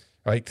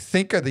 Right?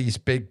 Think of these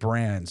big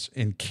brands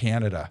in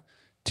Canada.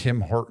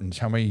 Tim Hortons,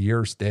 how many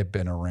years they've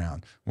been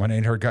around.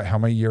 1-800-GUT, how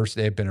many years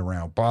they've been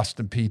around.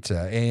 Boston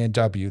Pizza,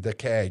 A&W, The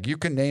Keg. You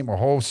can name a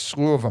whole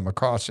slew of them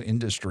across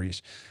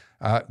industries.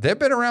 They've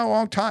been around a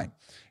long time.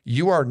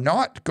 You are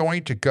not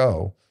going to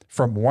go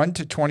from 1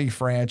 to 20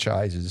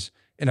 franchises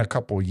in a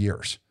couple of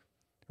years,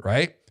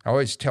 right? I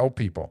always tell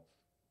people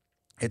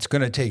it's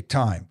going to take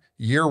time.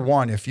 Year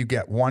 1, if you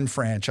get 1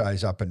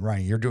 franchise up and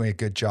running, you're doing a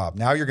good job.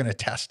 Now you're going to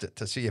test it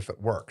to see if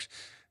it works.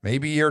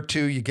 Maybe year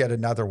 2, you get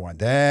another one.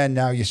 Then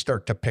now you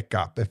start to pick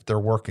up if they're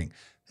working.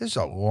 This is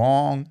a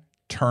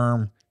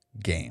long-term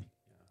game.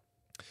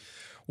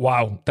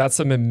 Wow, that's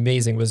some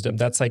amazing wisdom.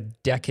 That's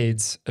like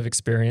decades of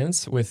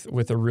experience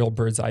with a real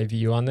bird's eye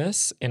view on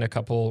this and a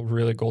couple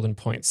really golden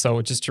points.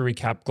 So just to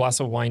recap, glass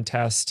of wine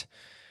test,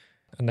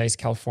 a nice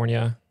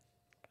California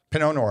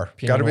Pinot Noir.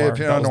 Got to be a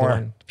Pinot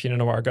Noir. Pinot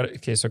Noir.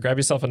 Okay, so grab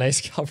yourself a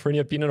nice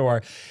California Pinot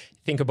Noir.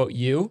 Think about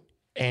you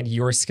and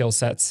your skill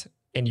sets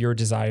and your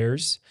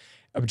desires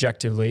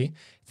objectively.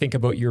 Think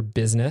about your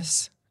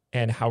business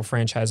and how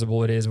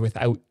franchisable it is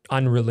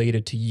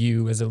unrelated to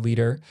you as a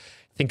leader.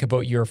 Think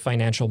about your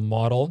financial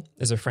model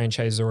as a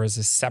franchisor as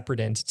a separate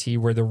entity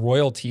where the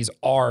royalties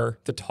are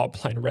the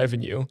top line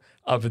revenue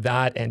of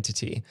that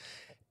entity,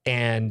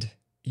 and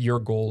your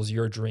goals,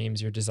 your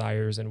dreams, your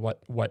desires, and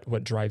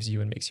what drives you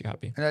and makes you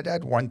happy. And I'd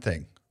add one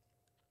thing.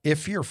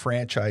 If your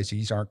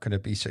franchisees aren't going to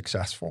be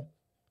successful,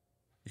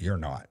 you're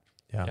not.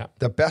 Yeah.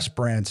 The best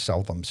brands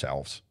sell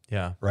themselves.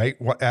 Yeah. Right?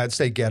 As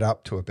they get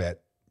up to a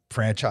bit,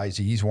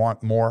 franchisees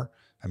want more.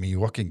 I mean, you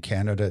look in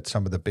Canada at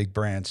some of the big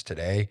brands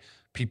today,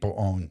 people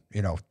own,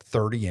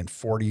 30 and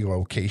 40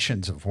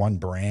 locations of one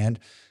brand.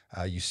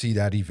 You see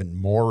that even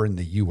more in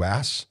the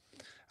US.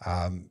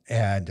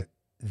 And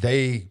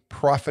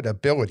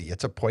profitability,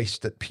 it's a place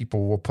that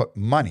people will put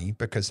money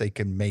because they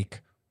can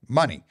make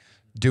money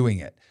doing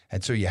it.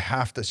 And so you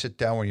have to sit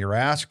down when you're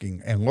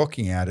asking and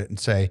looking at it and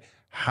say,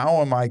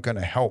 how am I going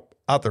to help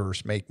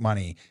others make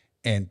money?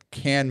 And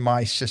can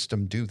my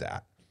system do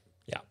that?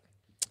 Yeah.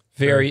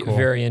 Very, cool.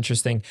 Very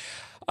interesting.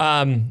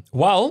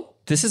 Well,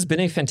 this has been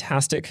a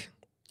fantastic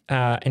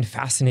and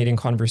fascinating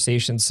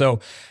conversation. So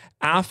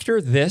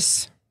after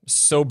this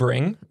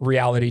sobering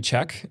reality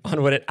check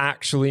on what it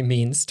actually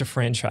means to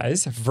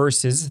franchise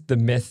versus the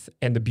myth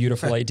and the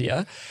beautiful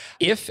idea,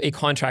 if a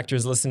contractor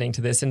is listening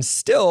to this and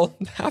still,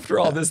 after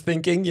all this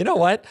thinking, you know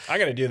what? I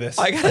got to do this.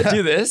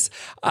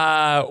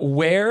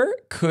 Where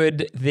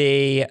could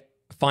they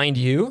find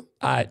you,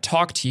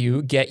 talk to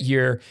you, get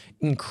your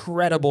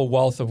incredible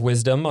wealth of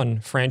wisdom on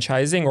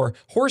franchising or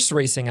horse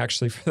racing,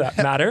 actually, for that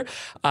matter?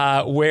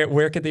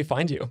 Where could they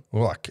find you?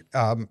 Look,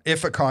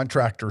 if a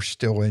contractor's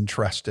still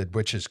interested,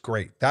 which is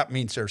great, that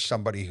means there's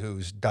somebody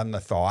who's done the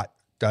thought,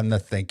 done the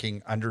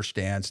thinking,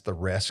 understands the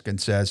risk,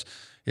 and says,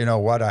 you know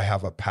what, I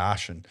have a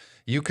passion.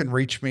 You can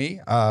reach me.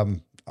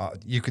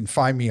 You can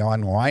find me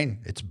online.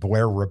 It's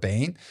Blair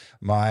Rebane.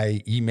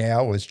 My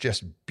email is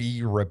just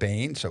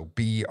Rebane, so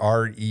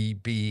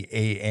BREBANE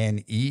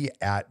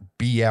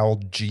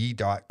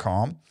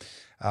 @blg.com.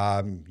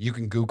 You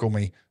can Google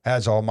me,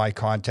 has all my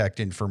contact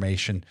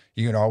information.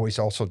 You can always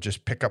also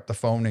just pick up the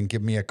phone and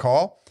give me a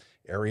call.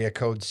 Area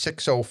code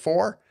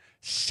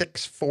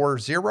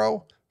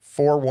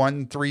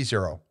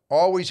 604-640-4130.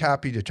 always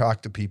happy to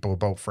talk to people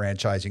about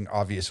franchising.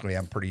 Obviously,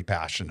 I'm pretty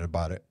passionate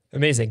about it.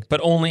 Amazing.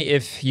 But only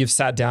if you've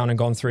sat down and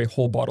gone through a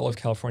whole bottle of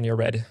California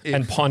Red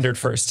and pondered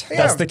first.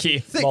 That's the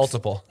key.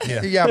 Multiple.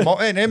 Yeah. Yeah.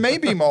 And it may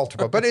be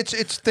multiple, but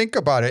it's think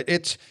about it.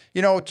 It's,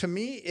 to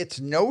me,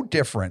 it's no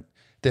different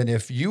than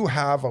if you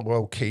have a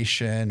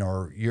location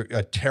or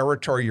a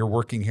territory you're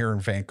working here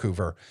in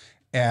Vancouver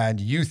and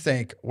you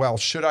think, well,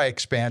 should I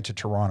expand to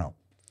Toronto?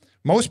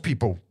 Most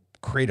people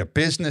create a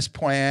business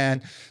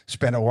plan,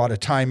 spend a lot of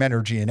time,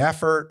 energy, and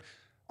effort.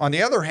 On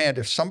the other hand,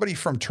 if somebody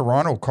from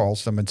Toronto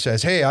calls them and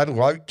says, hey, I'd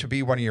like to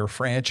be one of your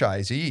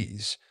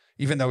franchisees,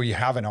 even though you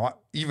haven't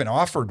even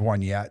offered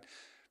one yet,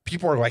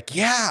 people are like,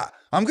 yeah,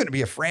 I'm going to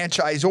be a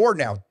franchisor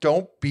now.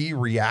 Don't be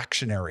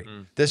reactionary.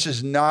 This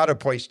is not a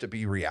place to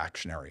be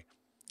reactionary.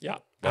 Yeah,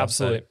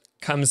 absolutely.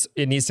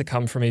 It needs to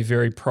come from a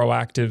very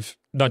proactive,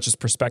 not just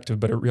perspective,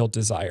 but a real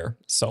desire.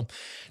 So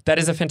that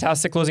is a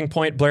fantastic closing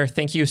point. Blair,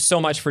 thank you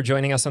so much for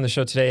joining us on the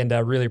show today, and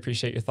really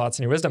appreciate your thoughts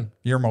and your wisdom.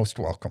 You're most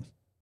welcome.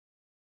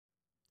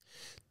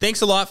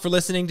 Thanks a lot for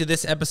listening to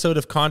this episode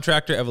of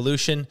Contractor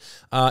Evolution.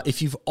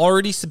 If you've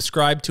already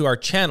subscribed to our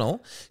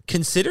channel,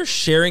 consider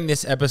sharing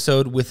this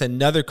episode with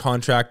another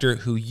contractor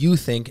who you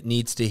think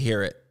needs to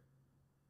hear it.